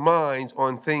your minds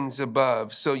on things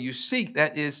above. So you seek,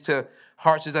 that is to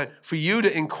heart's desire, for you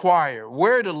to inquire,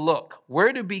 where to look,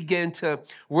 where to begin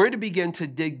to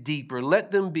dig deeper.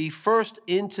 Let them be first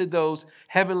into those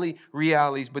heavenly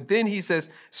realities. But then he says,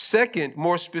 second,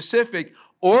 more specific,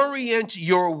 orient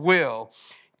your will.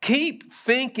 Keep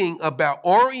thinking about,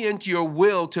 orient your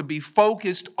will to be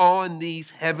focused on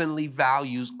these heavenly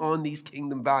values, on these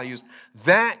kingdom values.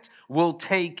 That will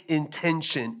take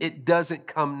intention. It doesn't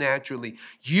come naturally.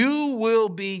 You will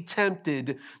be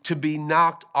tempted to be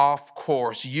knocked off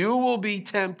course. You will be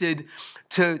tempted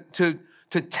to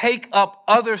take up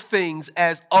other things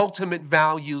as ultimate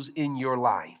values in your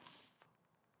life.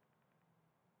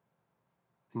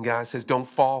 And God says, don't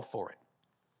fall for it.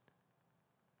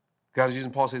 God is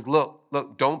using Paul says, look,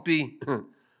 don't be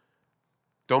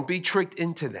tricked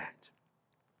into that.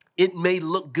 It may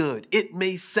look good. It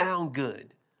may sound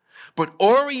good, but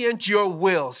orient your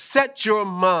will, set your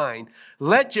mind,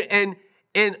 and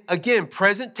again,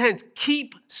 present tense,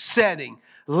 keep setting.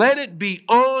 Let it be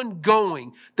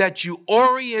ongoing that you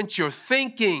orient your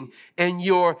thinking and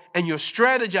your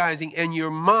strategizing and your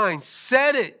mind.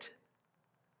 Set it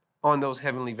on those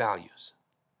heavenly values.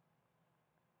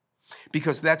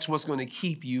 Because that's what's going to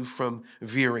keep you from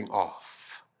veering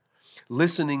off,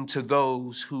 listening to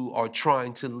those who are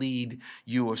trying to lead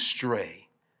you astray,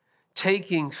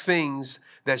 taking things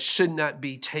that should not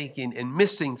be taken and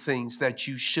missing things that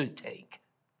you should take.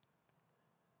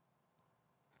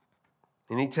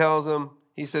 And he tells them,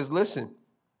 he says, listen,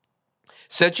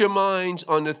 set your minds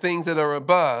on the things that are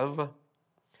above,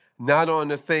 not on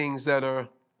the things that are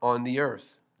on the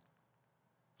earth.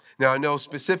 Now, I know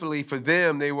specifically for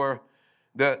them,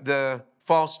 the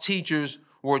false teachers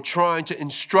were trying to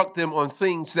instruct them on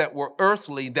things that were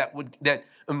earthly, that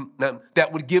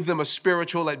would give them a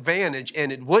spiritual advantage,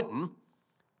 and it wouldn't.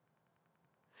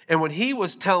 And what he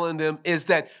was telling them is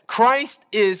that Christ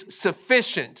is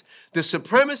sufficient. The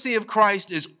supremacy of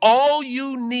Christ is all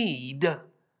you need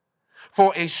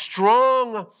for a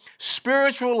strong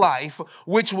spiritual life,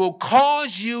 which will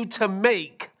cause you to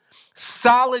make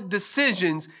solid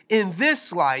decisions in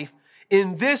this life,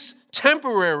 in this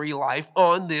temporary life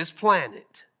on this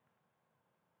planet.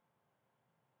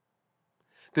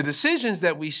 The decisions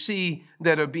that we see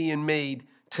that are being made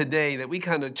today, that we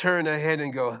kind of turn our head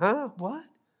and go, huh, what?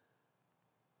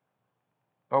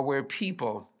 Are where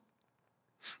people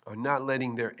are not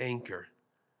letting their anchor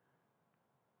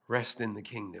rest in the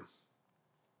kingdom.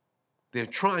 They're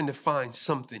trying to find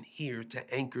something here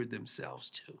to anchor themselves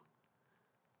to.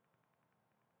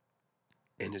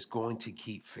 And it's going to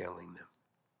keep failing them.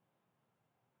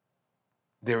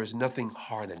 There is nothing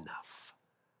hard enough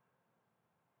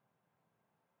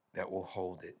that will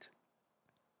hold it.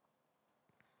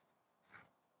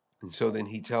 And so then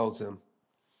he tells them,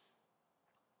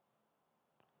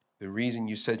 the reason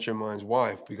you set your minds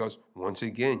why, because once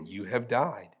again, you have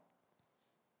died.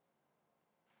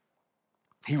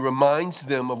 He reminds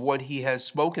them of what he has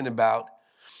spoken about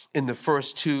in the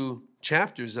first 2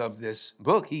 chapters of this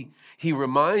book. He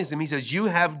reminds them, he says, you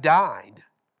have died.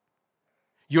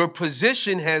 Your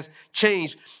position has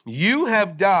changed. You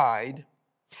have died,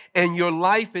 and your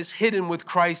life is hidden with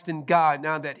Christ in God.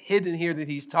 Now that hidden here that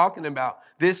he's talking about,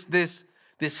 this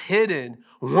hidden,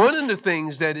 one of the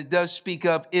things that it does speak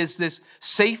of is this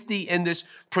safety and this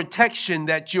protection,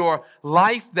 that your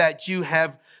life that you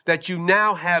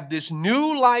now have, this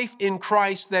new life in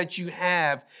Christ that you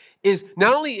have, is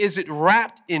not only is it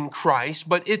wrapped in Christ,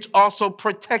 but it's also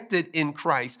protected in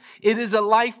Christ. It is a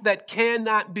life that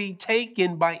cannot be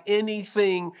taken by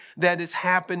anything that is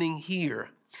happening here.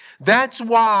 That's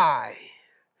why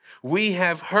we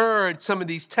have heard some of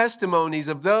these testimonies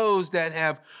of those that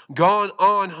have gone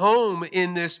on home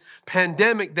in this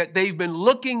pandemic, that they've been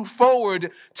looking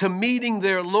forward to meeting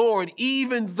their Lord,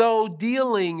 even though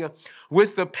dealing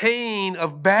with the pain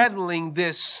of battling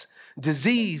this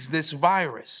disease, this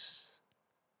virus.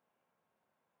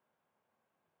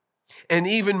 And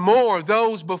even more,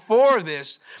 those before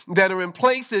this that are in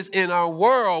places in our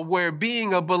world where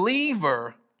being a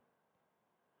believer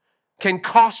can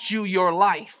cost you your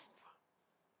life.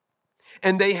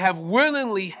 And they have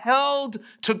willingly held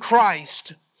to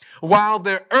Christ while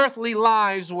their earthly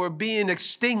lives were being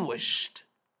extinguished.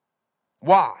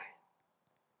 Why?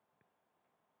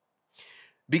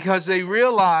 Because they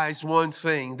realize one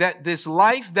thing, that this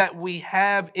life that we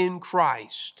have in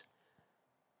Christ,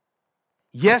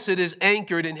 yes, it is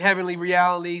anchored in heavenly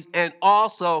realities, and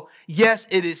also, yes,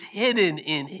 it is hidden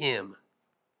in him.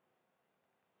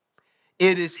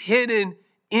 It is hidden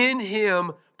in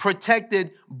him,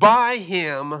 protected by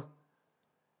him,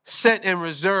 set and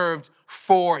reserved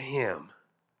for him.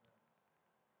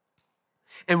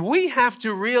 And we have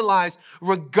to realize,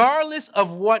 regardless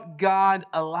of what God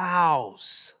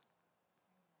allows,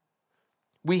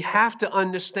 we have to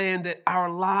understand that our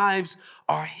lives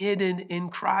are hidden in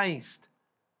Christ.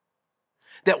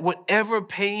 That whatever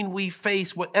pain we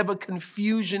face, whatever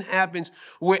confusion happens,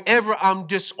 wherever I'm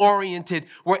disoriented,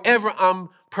 wherever I'm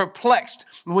perplexed,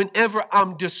 whenever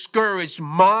I'm discouraged,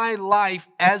 my life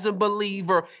as a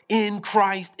believer in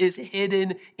Christ is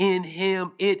hidden in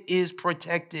him. It is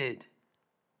protected.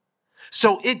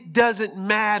 So it doesn't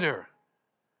matter.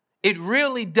 It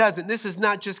really doesn't. This is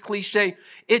not just cliche.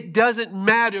 It doesn't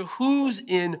matter who's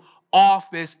in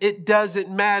office. It doesn't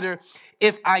matter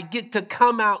if I get to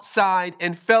come outside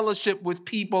and fellowship with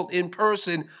people in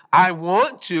person. I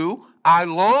want to, I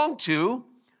long to,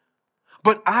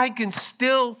 but I can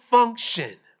still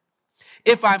function.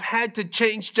 If I've had to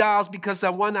change jobs because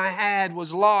the one I had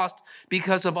was lost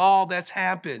because of all that's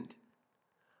happened,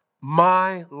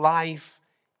 my life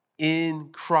in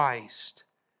Christ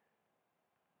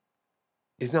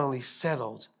is not only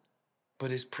settled,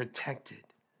 but is protected.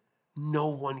 No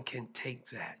one can take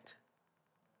that.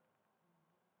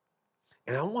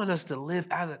 And I want us to live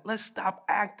out of it. Let's stop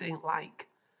acting like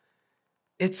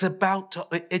it's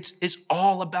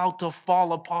all about to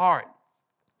fall apart.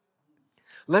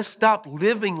 Let's stop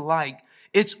living like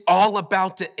it's all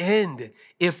about to end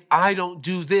if I don't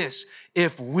do this,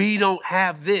 if we don't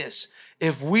have this,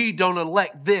 if we don't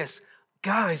elect this.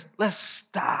 Guys, let's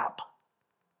stop.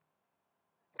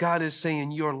 God is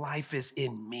saying your life is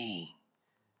in me.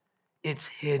 It's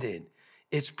hidden.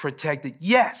 It's protected.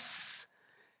 Yes,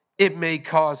 it may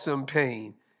cause some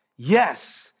pain.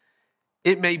 Yes,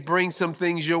 it may bring some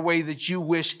things your way that you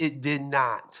wish it did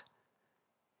not.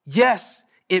 Yes,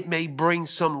 it may bring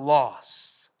some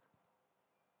loss.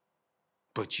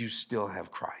 But you still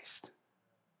have Christ.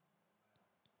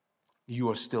 You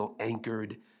are still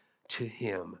anchored to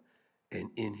him and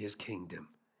in his kingdom.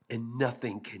 And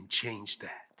nothing can change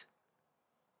that.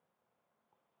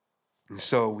 And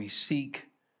so we seek,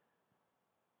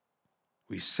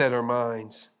 we set our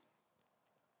minds,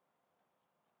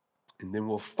 and then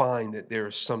we'll find that there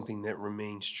is something that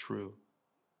remains true.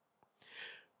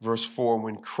 Verse 4,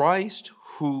 when Christ,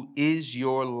 who is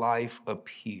your life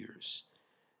appears.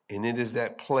 And it is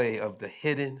that play of the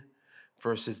hidden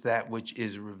versus that which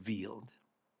is revealed.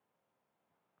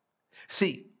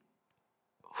 See,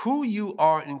 who you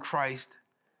are in Christ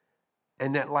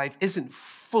and that life isn't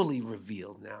fully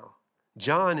revealed now.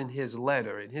 John in his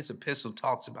letter, in his epistle,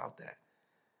 talks about that.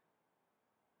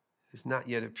 It's not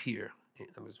yet appear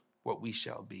what we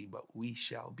shall be, but we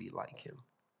shall be like him.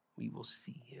 We will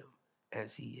see him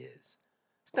as he is.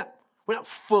 We're not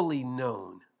fully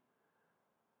known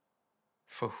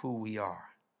for who we are,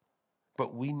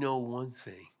 but we know one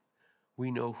thing.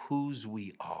 We know whose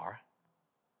we are.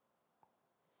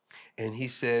 And he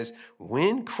says,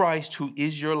 when Christ, who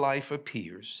is your life,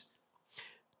 appears,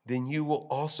 then you will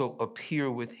also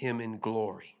appear with him in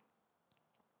glory.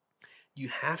 You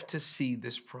have to see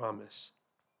this promise.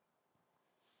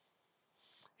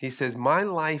 He says, my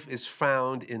life is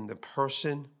found in the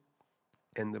person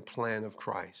and the plan of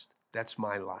Christ. That's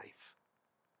my life.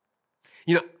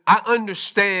 You know, I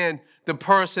understand the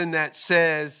person that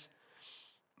says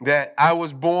that I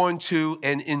was born to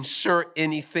and insert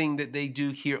anything that they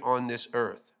do here on this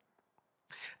earth.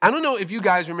 I don't know if you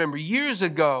guys remember years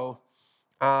ago,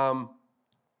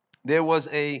 there was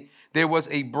a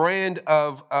brand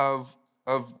of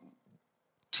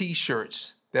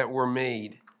T-shirts that were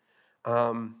made.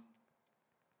 I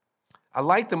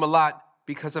liked them a lot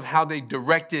because of how they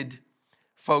directed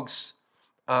folks'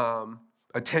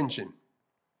 attention.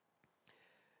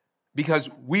 Because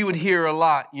we would hear a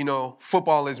lot,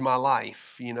 football is my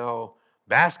life,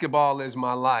 basketball is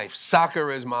my life, soccer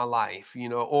is my life,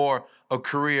 or a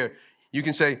career. You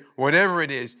can say, whatever it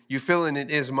is, you feeling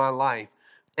it is my life.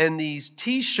 And these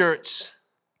T-shirts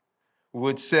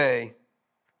would say,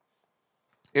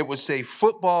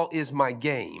 football is my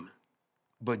game,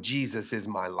 but Jesus is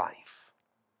my life.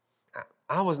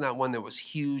 I was not one that was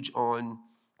huge on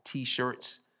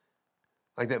T-shirts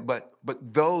like that, but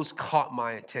those caught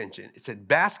my attention. It said,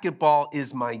 basketball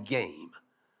is my game,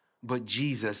 but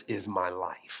Jesus is my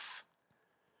life.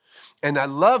 And I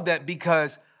love that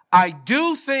because I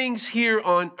do things here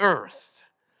on earth.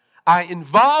 I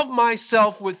involve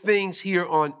myself with things here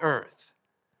on earth.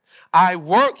 I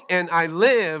work and I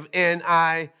live and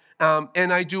I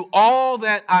do all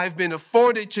that I've been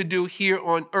afforded to do here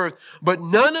on earth, but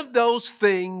none of those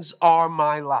things are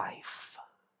my life.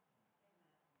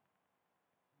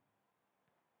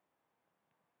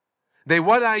 They're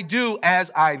what I do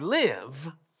as I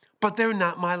live, but they're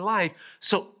not my life.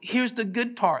 So here's the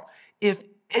good part. If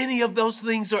any of those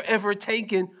things are ever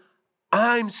taken,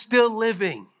 I'm still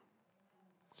living.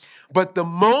 But the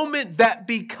moment that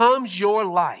becomes your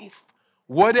life,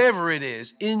 whatever it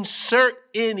is, insert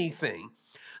anything.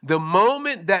 The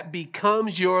moment that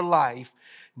becomes your life,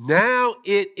 now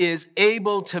it is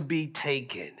able to be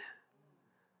taken.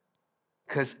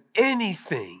 Because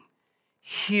anything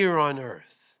here on earth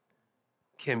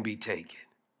can be taken.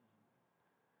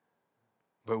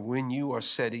 But when you are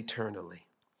set eternally,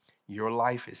 your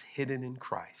life is hidden in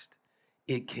Christ.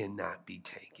 It cannot be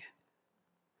taken.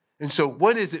 And so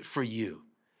what is it for you?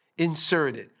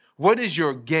 Insert it. What is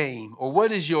your game, or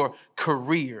what is your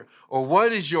career, or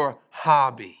what is your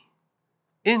hobby?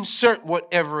 Insert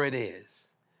whatever it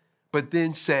is, but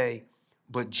then say,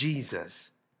 but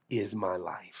Jesus is my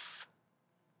life.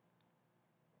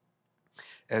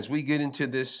 As we get into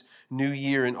this new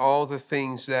year and all the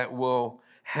things that will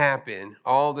happen,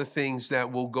 all the things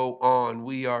that will go on,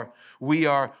 we are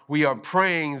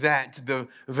praying that the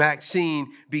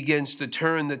vaccine begins to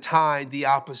turn the tide the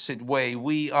opposite way.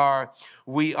 We are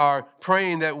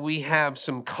praying that we have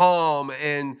some calm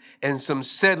and some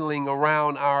settling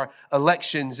around our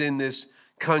elections in this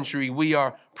country. We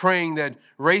are praying that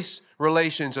race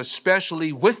relations,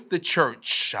 especially with the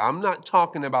church, I'm not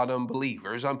talking about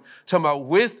unbelievers, I'm talking about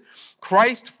with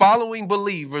Christ-following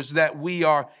believers, that we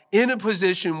are in a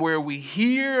position where we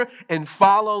hear and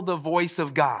follow the voice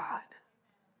of God.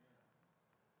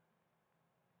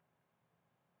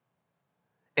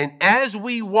 And as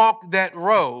we walk that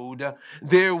road,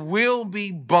 there will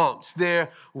be bumps.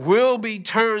 There will be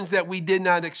turns that we did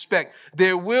not expect.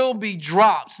 There will be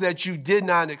drops that you did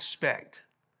not expect.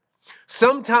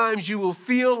 Sometimes you will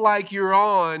feel like you're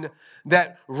on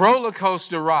that roller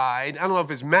coaster ride. I don't know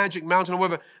if it's Magic Mountain or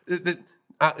whatever.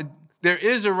 There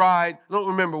is a ride. I don't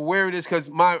remember where it is because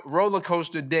my roller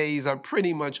coaster days are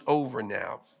pretty much over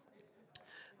now.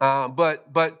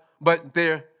 But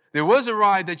there was a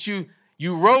ride that you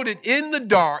rode it in the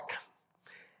dark,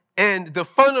 and the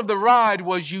fun of the ride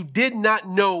was you did not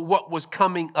know what was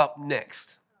coming up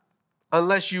next,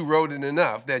 unless you rode it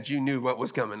enough that you knew what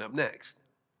was coming up next.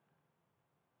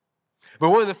 But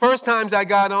one of the first times I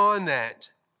got on that,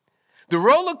 The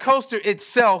roller coaster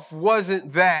itself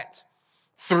wasn't that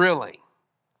thrilling.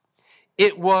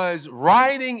 It was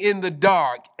riding in the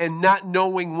dark and not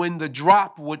knowing when the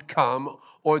drop would come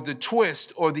or the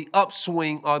twist or the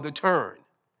upswing or the turn.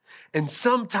 And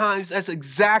sometimes that's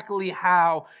exactly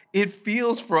how it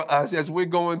feels for us as we're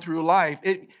going through life.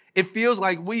 It feels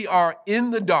like we are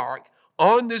in the dark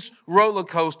on this roller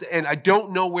coaster and I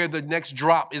don't know where the next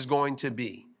drop is going to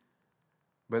be.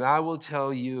 But I will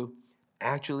tell you,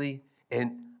 actually,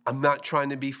 and I'm not trying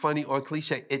to be funny or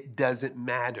cliche, it doesn't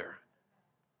matter.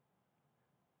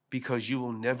 Because you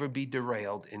will never be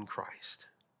derailed in Christ.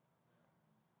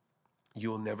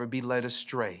 You will never be led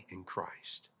astray in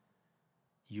Christ.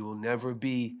 You will never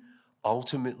be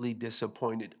ultimately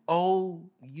disappointed. Oh,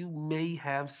 you may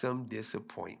have some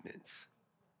disappointments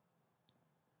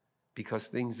because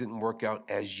things didn't work out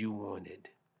as you wanted.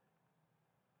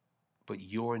 But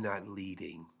you're not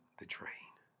leading the train.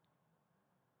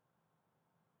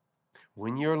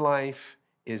 When your life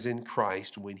is in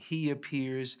Christ, when He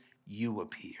appears, you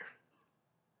appear.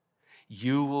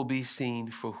 You will be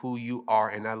seen for who you are,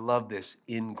 and I love this,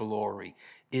 in glory.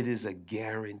 It is a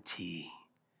guarantee.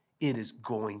 It is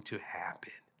going to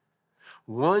happen.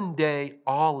 One day,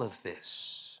 all of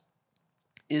this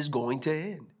is going to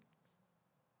end.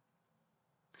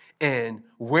 And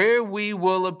where we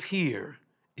will appear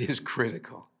is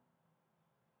critical.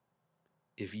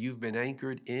 If you've been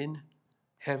anchored in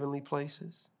heavenly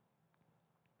places,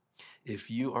 if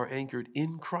you are anchored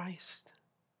in Christ,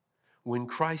 when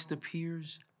Christ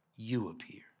appears, you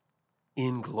appear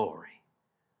in glory,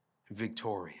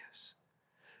 victorious.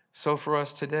 So for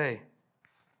us today,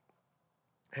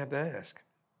 I have to ask,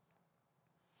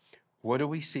 what are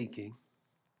we seeking?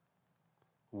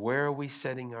 Where are we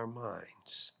setting our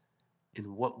minds?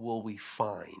 And what will we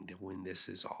find when this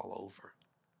is all over?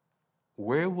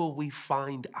 Where will we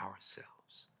find ourselves?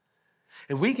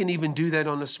 And we can even do that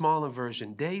on a smaller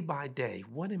version, day by day.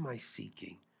 What am I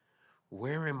seeking?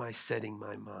 Where am I setting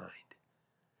my mind?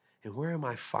 And where am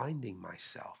I finding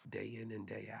myself day in and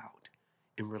day out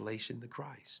in relation to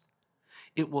Christ?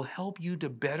 It will help you to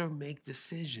better make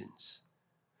decisions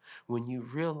when you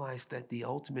realize that the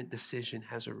ultimate decision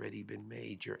has already been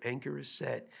made. Your anchor is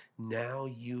set. Now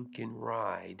you can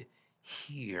ride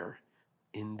here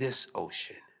in this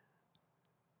ocean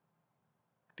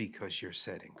because you're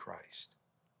set in Christ.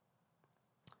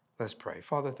 Let's pray.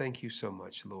 Father, thank you so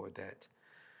much, Lord, that,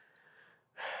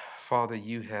 Father,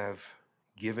 you have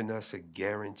given us a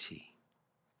guarantee.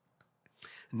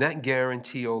 And that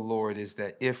guarantee, oh Lord, is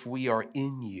that if we are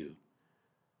in you,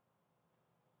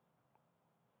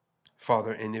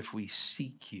 Father, and if we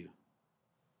seek you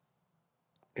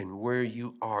and where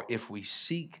you are, if we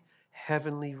seek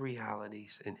heavenly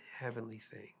realities and heavenly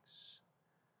things,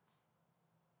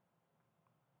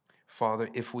 Father,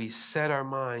 if we set our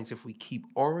minds, if we keep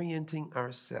orienting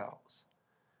ourselves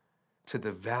to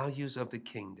the values of the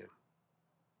kingdom,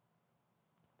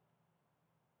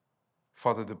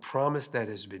 Father, the promise that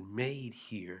has been made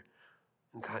here,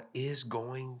 God, is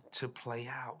going to play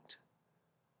out.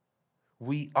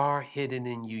 We are hidden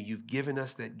in you. You've given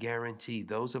us that guarantee,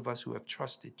 those of us who have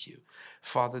trusted you.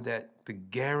 Father, that the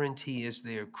guarantee is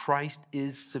there. Christ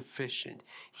is sufficient.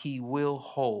 He will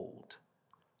hold.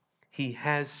 He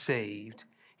has saved.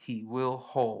 He will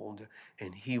hold.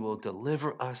 And he will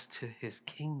deliver us to his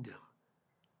kingdom,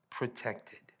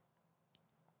 protected.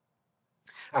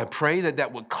 I pray that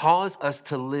that would cause us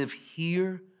to live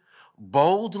here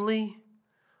boldly.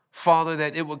 Father,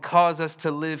 that it would cause us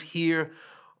to live here,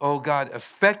 oh God,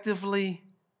 effectively.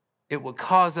 It would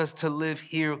cause us to live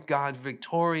here, God,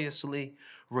 victoriously,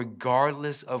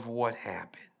 regardless of what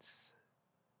happens.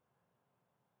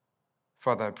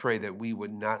 Father, I pray that we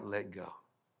would not let go.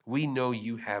 We know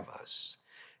you have us.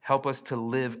 Help us to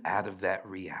live out of that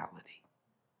reality.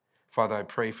 Father, I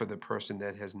pray for the person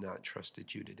that has not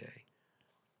trusted you today.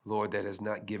 Lord, that has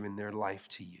not given their life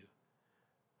to you.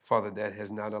 Father, that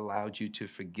has not allowed you to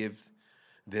forgive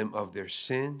them of their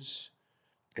sins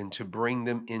and to bring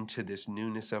them into this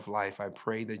newness of life. I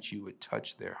pray that you would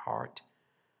touch their heart,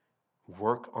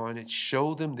 work on it,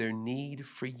 show them their need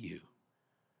for you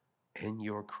and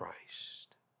your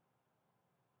Christ.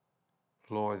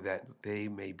 Lord, that they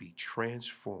may be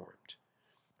transformed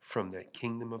from that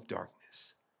kingdom of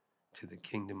darkness to the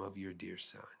kingdom of your dear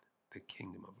Son, the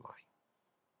kingdom of light.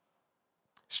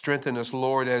 Strengthen us,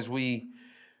 Lord, as we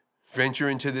venture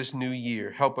into this new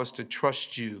year. Help us to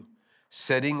trust you,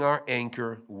 setting our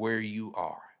anchor where you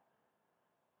are.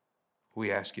 We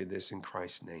ask you this in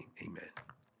Christ's name. Amen.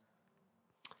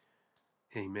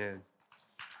 Amen.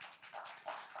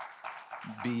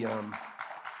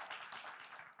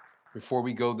 Before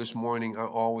we go this morning, I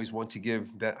always want to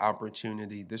give that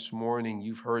opportunity. This morning,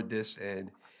 you've heard this,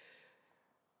 and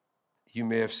you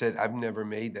may have said, I've never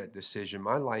made that decision.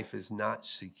 My life is not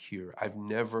secure. I've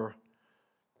never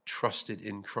trusted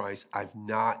in Christ. I've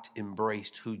not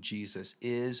embraced who Jesus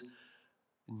is,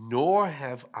 nor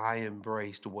have I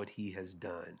embraced what he has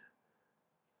done.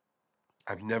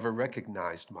 I've never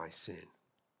recognized my sin.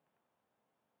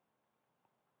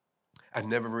 I've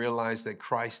never realized that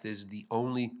Christ is the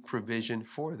only provision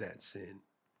for that sin.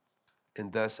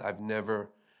 And thus, I've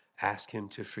never asked him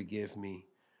to forgive me,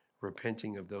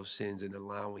 repenting of those sins and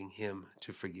allowing him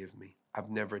to forgive me. I've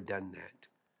never done that.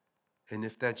 And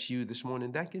if that's you this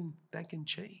morning, that can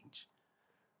change.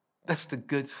 That's the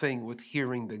good thing with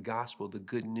hearing the gospel. The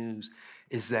good news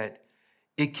is that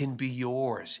it can be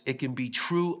yours. It can be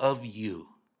true of you.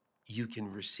 You can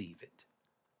receive it.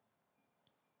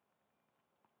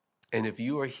 And if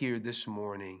you are here this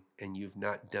morning and you've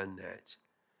not done that,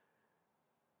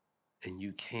 and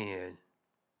you can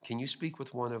you speak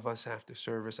with one of us after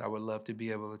service? I would love to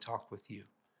be able to talk with you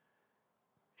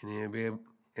and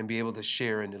be able to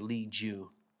share and to lead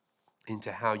you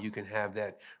into how you can have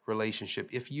that relationship.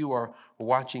 If you are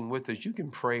watching with us, you can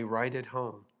pray right at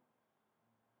home.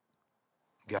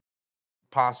 God,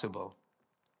 possible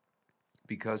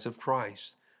because of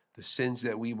Christ, the sins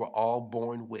that we were all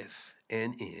born with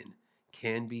and in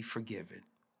can be forgiven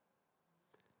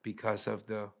because of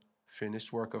the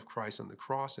finished work of Christ on the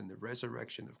cross and the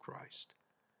resurrection of Christ.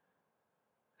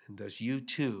 And thus you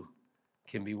too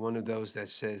can be one of those that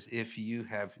says, if you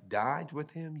have died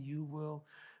with him, you will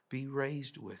be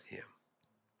raised with him.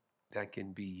 That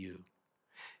can be you.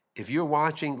 If you're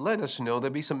watching, let us know.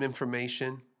 There'll be some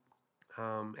information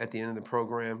at the end of the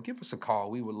program. Give us a call.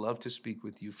 We would love to speak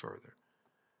with you further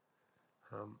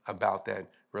about that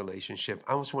relationship.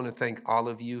 I just want to thank all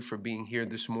of you for being here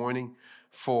this morning,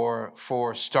 for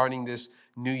starting this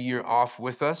new year off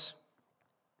with us.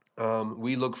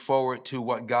 We look forward to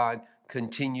what God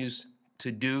continues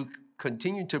to do.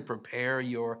 Continue to prepare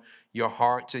your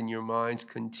hearts and your minds.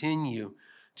 Continue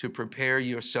to prepare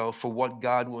yourself for what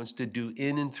God wants to do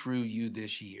in and through you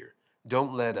this year.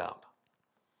 Don't let up.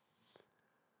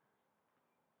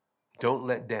 Don't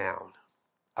let down.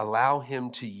 Allow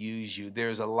him to use you.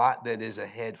 There's a lot that is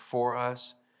ahead for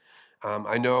us.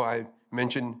 I know I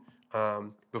mentioned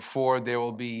before there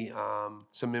will be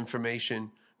some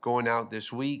information going out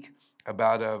this week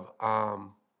about a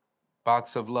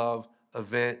Box of Love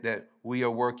event that we are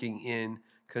working in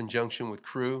conjunction with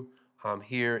Crew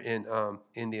here in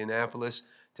Indianapolis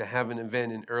to have an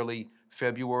event in early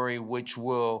February, which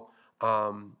will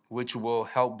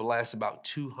help bless about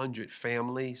 200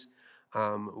 families.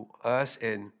 Us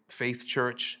and Faith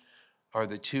Church are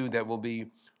the two that will be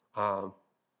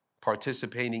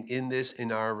participating in this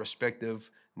in our respective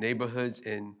neighborhoods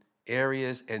and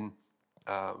areas. And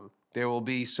there will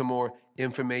be some more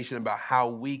information about how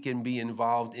we can be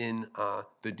involved in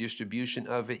the distribution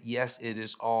of it. Yes, it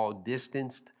is all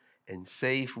distanced and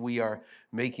safe. We are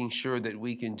making sure that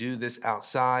we can do this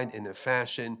outside in a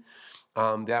fashion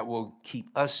that will keep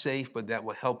us safe, but that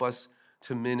will help us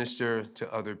to minister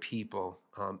to other people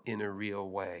in a real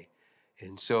way.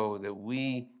 And so that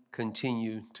we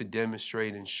continue to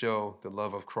demonstrate and show the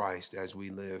love of Christ as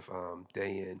we live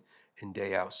day in and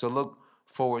day out. So look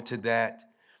forward to that.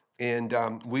 And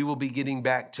we will be getting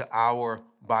back to our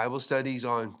Bible studies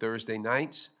on Thursday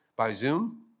nights by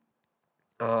Zoom.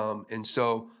 And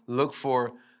so look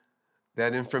for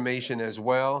that information as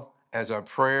well as our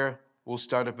prayer. We'll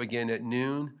start up again at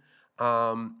noon.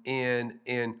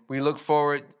 And we look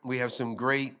forward. We have some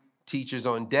great teachers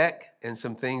on deck and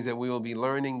some things that we will be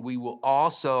learning. We will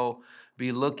also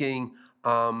be looking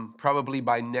probably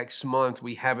by next month.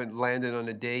 We haven't landed on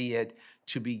a day yet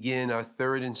to begin our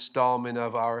third installment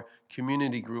of our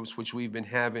community groups, which we've been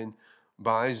having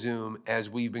by Zoom as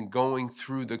we've been going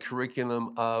through the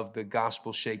curriculum of the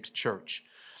Gospel-Shaped Church.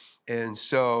 And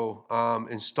so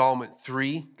installment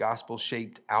 3,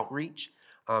 Gospel-Shaped Outreach,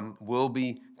 will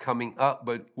be coming up,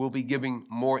 but we'll be giving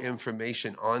more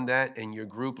information on that. And your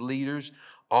group leaders,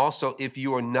 also, if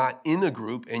you are not in a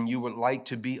group and you would like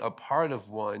to be a part of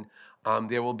one,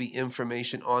 there will be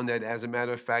information on that. As a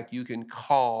matter of fact, you can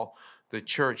call the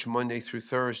church Monday through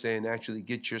Thursday and actually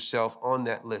get yourself on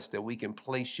that list that we can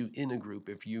place you in a group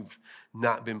if you've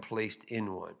not been placed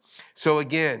in one. So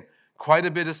again, quite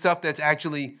a bit of stuff that's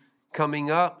actually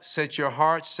coming up. Set your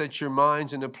hearts, set your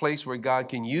minds in a place where God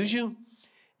can use you,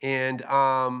 and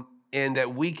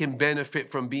that we can benefit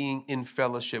from being in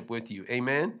fellowship with you.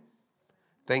 Amen.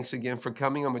 Thanks again for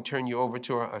coming. I'm going to turn you over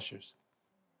to our ushers.